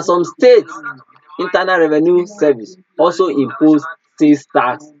 and some states Internal Revenue Service also impose sales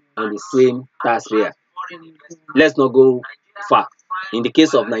tax on the same taxpayer. Let's not go far. In the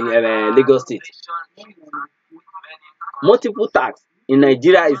case of Lagos State, multiple tax in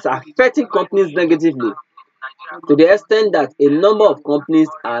Nigeria is affecting companies negatively to the extent that a number of companies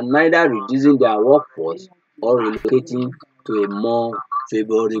are neither reducing their workforce or relocating to a more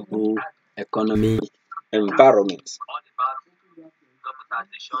favorable economic environment.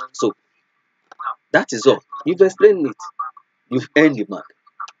 So that is all. You've explained it. You've earned the mark.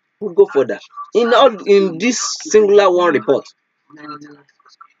 We'll go further. In this singular one report,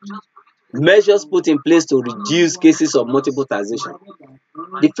 measures put in place to reduce cases of multiple taxation.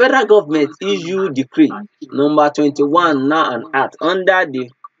 The federal government issued decree number 21 now and act under the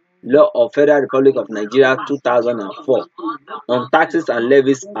Law of Federal Republic of Nigeria 2004 on taxes and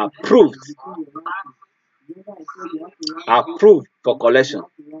levies approved for collection.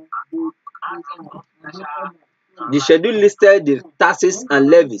 The schedule listed the taxes and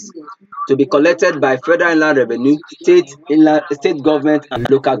levies to be collected by Federal Inland Revenue, state government and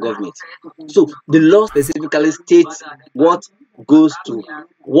local government. So the law specifically states what goes to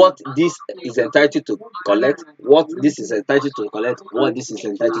what this is entitled to collect, what this is entitled to collect, what this is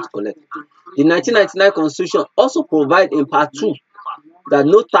entitled to collect. The 1999 Constitution also provides in Part 2 that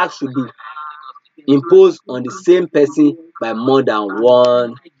no tax should be imposed on the same person by more than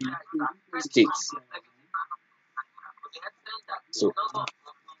one state. So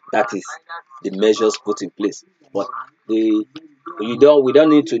that is the measures put in place. But we don't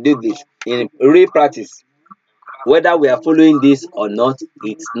need to do this in real practice. Whether we are following this or not,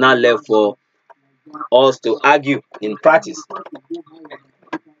 it's now left for us to argue in practice.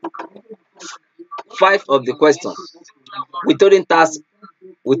 5 of the question: withholding tax.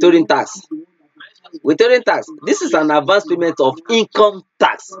 Withholding tax. Withholding tax. This is an advance payment of income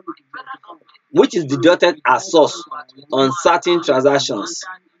tax, which is deducted as source on certain transactions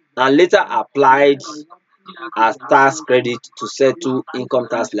and later applied as tax credit to settle income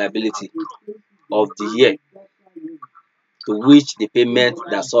tax liability of the year to which the payment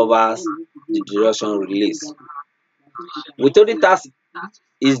that covers the deduction relates. Withholding tax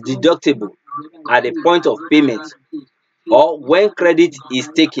is deductible at the point of payment or when credit is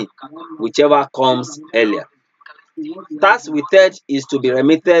taken, whichever comes earlier. Tax withheld is to be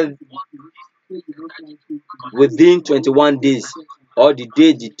remitted within 21 days or the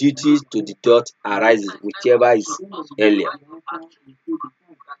day the duty to deduct arises, whichever is earlier.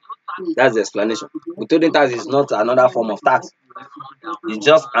 That's the explanation. Withholding tax is not another form of tax. It's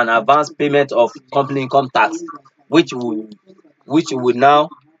just an advance payment of company income tax, which will now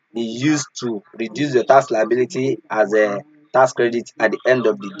be used to reduce the tax liability as a tax credit at the end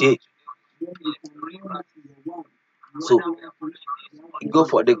of the day. So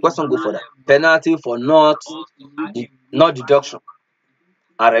the question go for that. Penalty for not deduction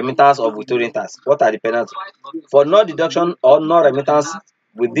and remittance of withholding tax. What are the penalties? For non deduction or non remittance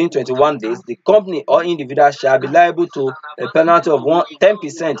within 21 days, the company or individual shall be liable to a penalty of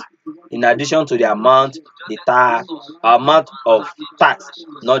 10% in addition to the amount of tax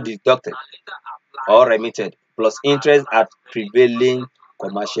not deducted or remitted, plus interest at prevailing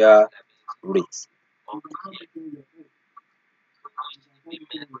commercial rates.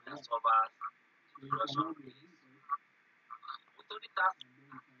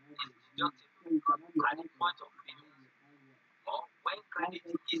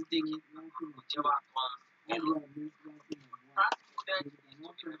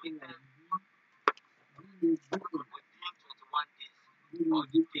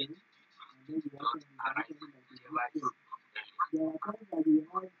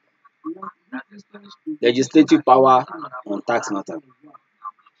 Legislative power on tax matter.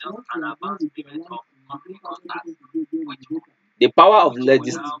 The power of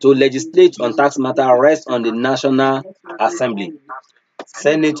to legislate on tax matter rests on the National Assembly,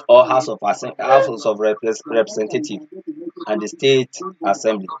 Senate or House of Representatives, and the State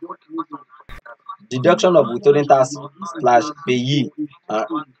Assembly. Deduction of withholding tax / payee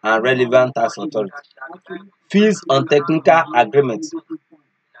and relevant tax authority. Fees on technical agreements.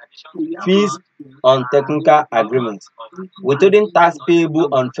 Fees on technical agreements. Withholding tax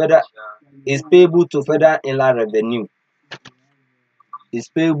is payable to Federal Inland Revenue.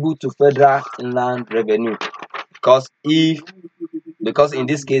 Because in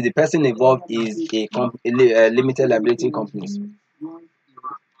this case the person involved is a limited liability company.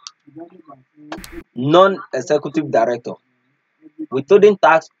 Non-executive director. Withholding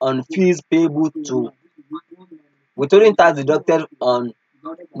tax on fees payable to withholding tax deducted on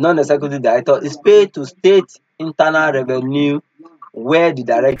non-executive director is paid to state internal revenue where the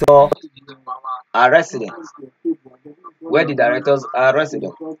directors are resident.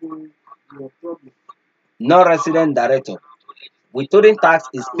 Non-resident director. Withholding tax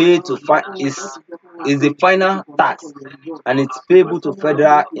is paid to is the final tax and it's payable to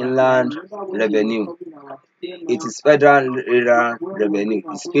Federal Inland Revenue. It is Federal Inland Revenue.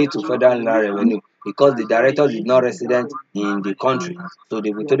 It's paid to Federal Inland Revenue because the director is not resident in the country. So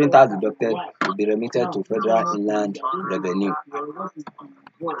the withholding tax deducted will be remitted to Federal Inland Revenue.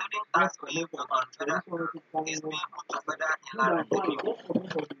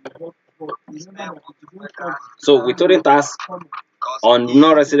 So withholding tax on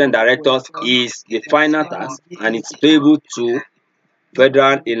non-resident directors is the final tax and it's payable to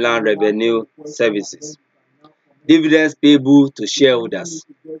Federal Inland Revenue Services. Dividends payable to shareholders.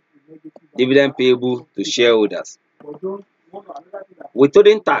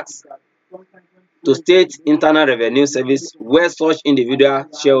 Withholding tax to State Internal Revenue Service where such individual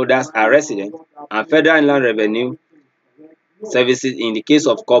shareholders are resident, and Federal Inland Revenue Services in the case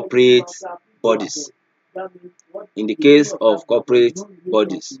of corporate bodies.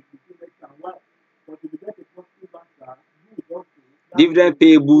 Dividend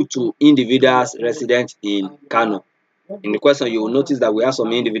payable to individuals resident in Kano. In the question, you will notice that we have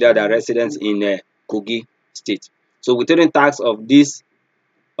some individual that are residents in Kogi State. So withholding tax of this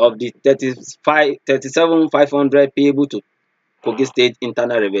of the 37,500 payable to Kogi State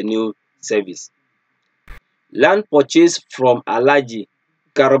Internal Revenue Service. Land purchase from Alhaji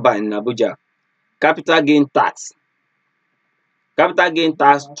Garba in Abuja. Capital gain tax. Capital gain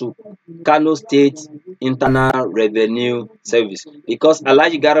tax to Kano State Internal Revenue Service, because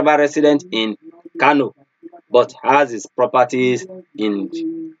Alhaji Garba resident in Kano but has his properties in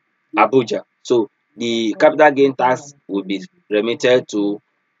Abuja. So the capital gain tax will be remitted to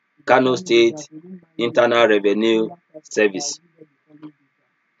Kano State Internal Revenue Service.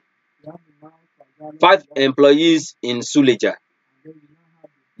 5 employees in Suleja.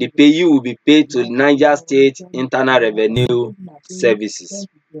 The payee will be paid to Niger State Internal Revenue Services.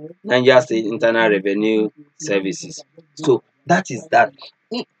 Niger State Internal Revenue Services. So that is that.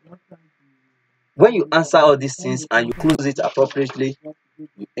 When you answer all these things and you close it appropriately,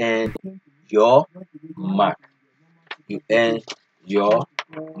 you earn your mark. You earn your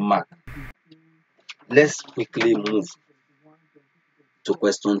mark. Let's quickly move to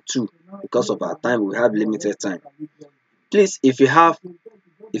question 2. Because of our time, we have limited time. Please, if you have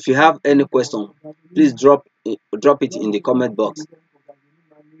any question, please drop it in the comment box,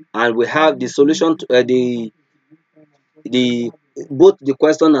 and we have the solution to both the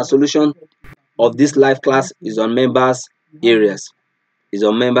question and solution of this live class is on members areas.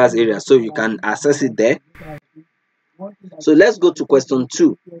 So you can access it there. So let's go to question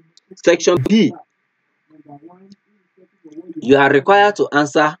 2. Section B. You are required to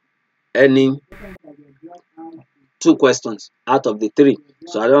answer any 2 questions out of the 3.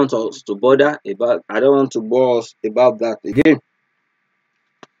 So I don't want us to bore us about that again.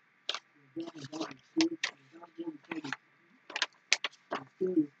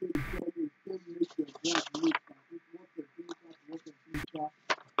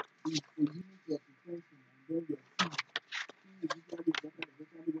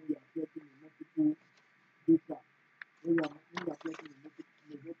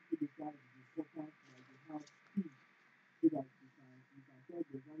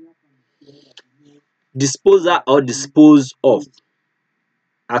 Disposal or dispose of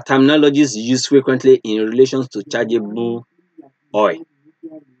are terminologies used frequently in relation to chargeable oil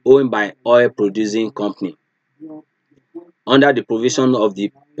owned by oil producing company under the provision of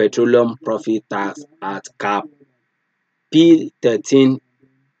the Petroleum Profit Tax Act Cap P13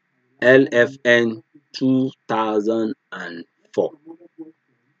 LFN 2004.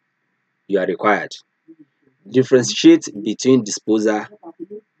 You are required. Differentiate between disposal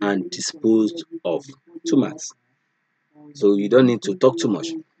and disposed of. 2 marks. So you don't need to talk too much.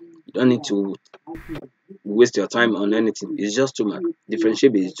 You don't need to waste your time on anything. It's just 2 marks.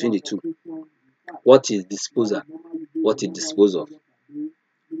 Differentiate between the 2. What is disposal? What is dispose of?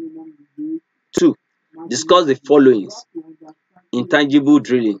 2. Discuss the followings. Intangible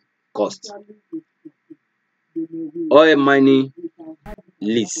drilling cost. Oil mining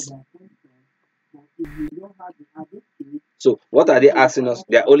lease. So what are they asking us?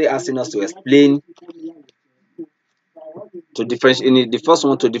 They are only asking us to explain, to differentiate. The first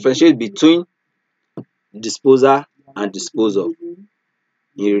one, to differentiate between disposal and dispose of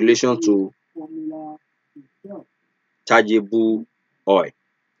in relation to chargeable oil.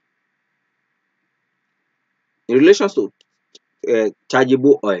 In relation to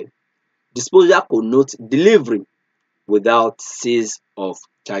chargeable oil, disposal connotes delivery without sales of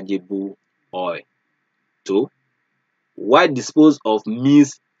chargeable oil. 2. While dispose of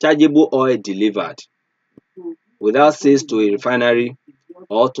means chargeable oil delivered without sales to a refinery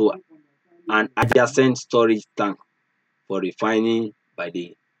or to an adjacent storage tank for refining by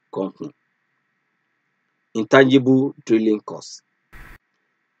the company. Intangible drilling costs.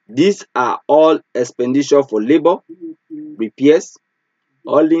 These are all expenditure for labor, repairs,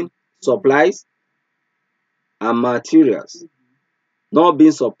 hauling, supplies, and materials not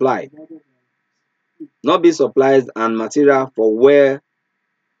being supplied and material for well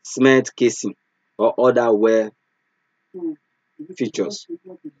cement casing or other well features,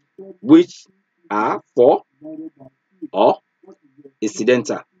 which are for or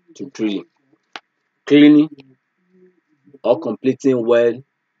incidental to drilling, cleaning or completing well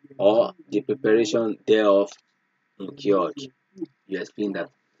or the preparation thereof incurred. You explain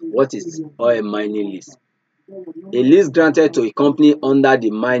that. What is oil mining lease? A lease granted to a company under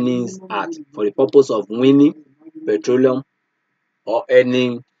the Mining Act for the purpose of winning petroleum or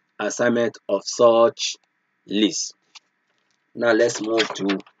any assignment of such lease. Now let's move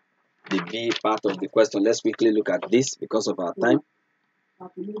to the B part of the question. Let's quickly look at this because of our time.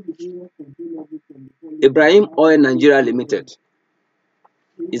 Ibrahim Oil Nigeria Limited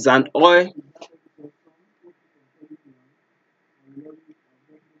is an oil.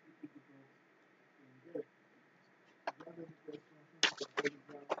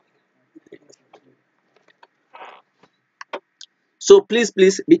 So please,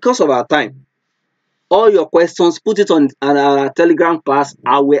 because of our time, all your questions, put it on our Telegram class.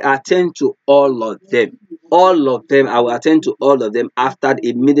 I will attend to all of them. All of them, I will attend to all of them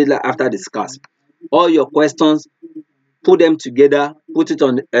immediately after this class. All your questions, put them together, put it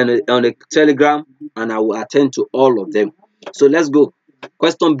on the Telegram, and I will attend to all of them. So let's go.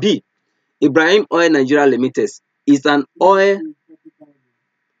 Question B. Ibrahim Oil Nigeria Limited is an oil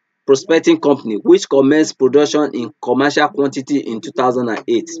prospecting company which commenced production in commercial quantity in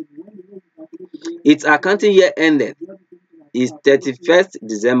 2008. Its accounting year ended is 31st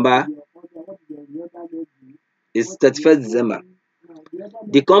December. The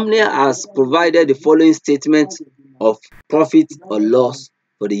company has provided the following statement of profit or loss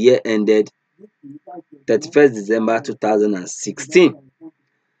for the year ended 31st December 2016.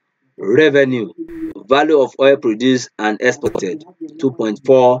 Revenue, value of oil produced and exported,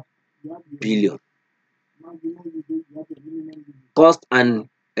 2.4 billion. Cost and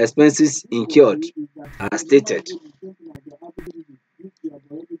expenses incurred are stated.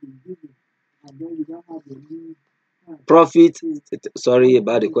 Profit, sorry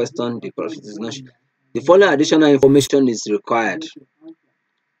about the question, the profit is not. The following additional information is required.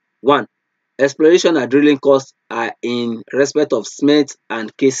 1. Exploration and drilling costs are in respect of cement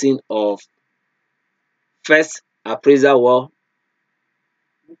and casing of first appraisal well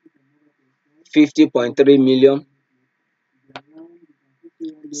 50.3 million,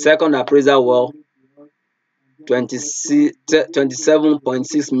 second appraisal well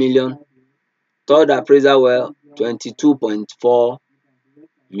 27.6 million, third appraisal well 22.4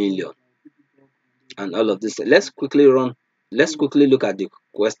 million, and all of this. Let's quickly look at the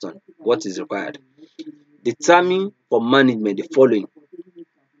question. What is required? Determine for management the following: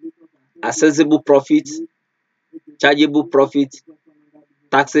 accessible profit, chargeable profit,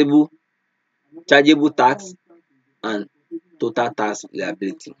 taxable, chargeable tax, and total tax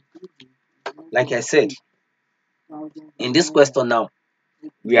liability. Like I said, in this question now,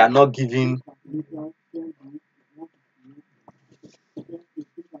 we are not giving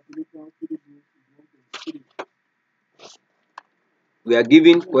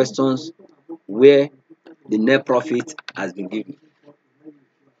questions where the net profit has been given.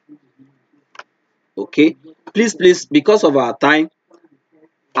 Okay, please, because of our time,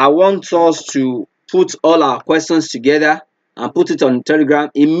 I want us to put all our questions together and put it on Telegram.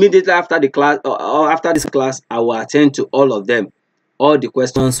 Immediately after the class or after this class, I will attend to all of them. All the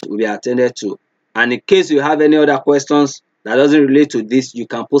questions will be attended to. And in case you have any other questions that doesn't relate to this, you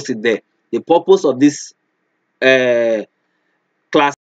can post it there. The purpose of this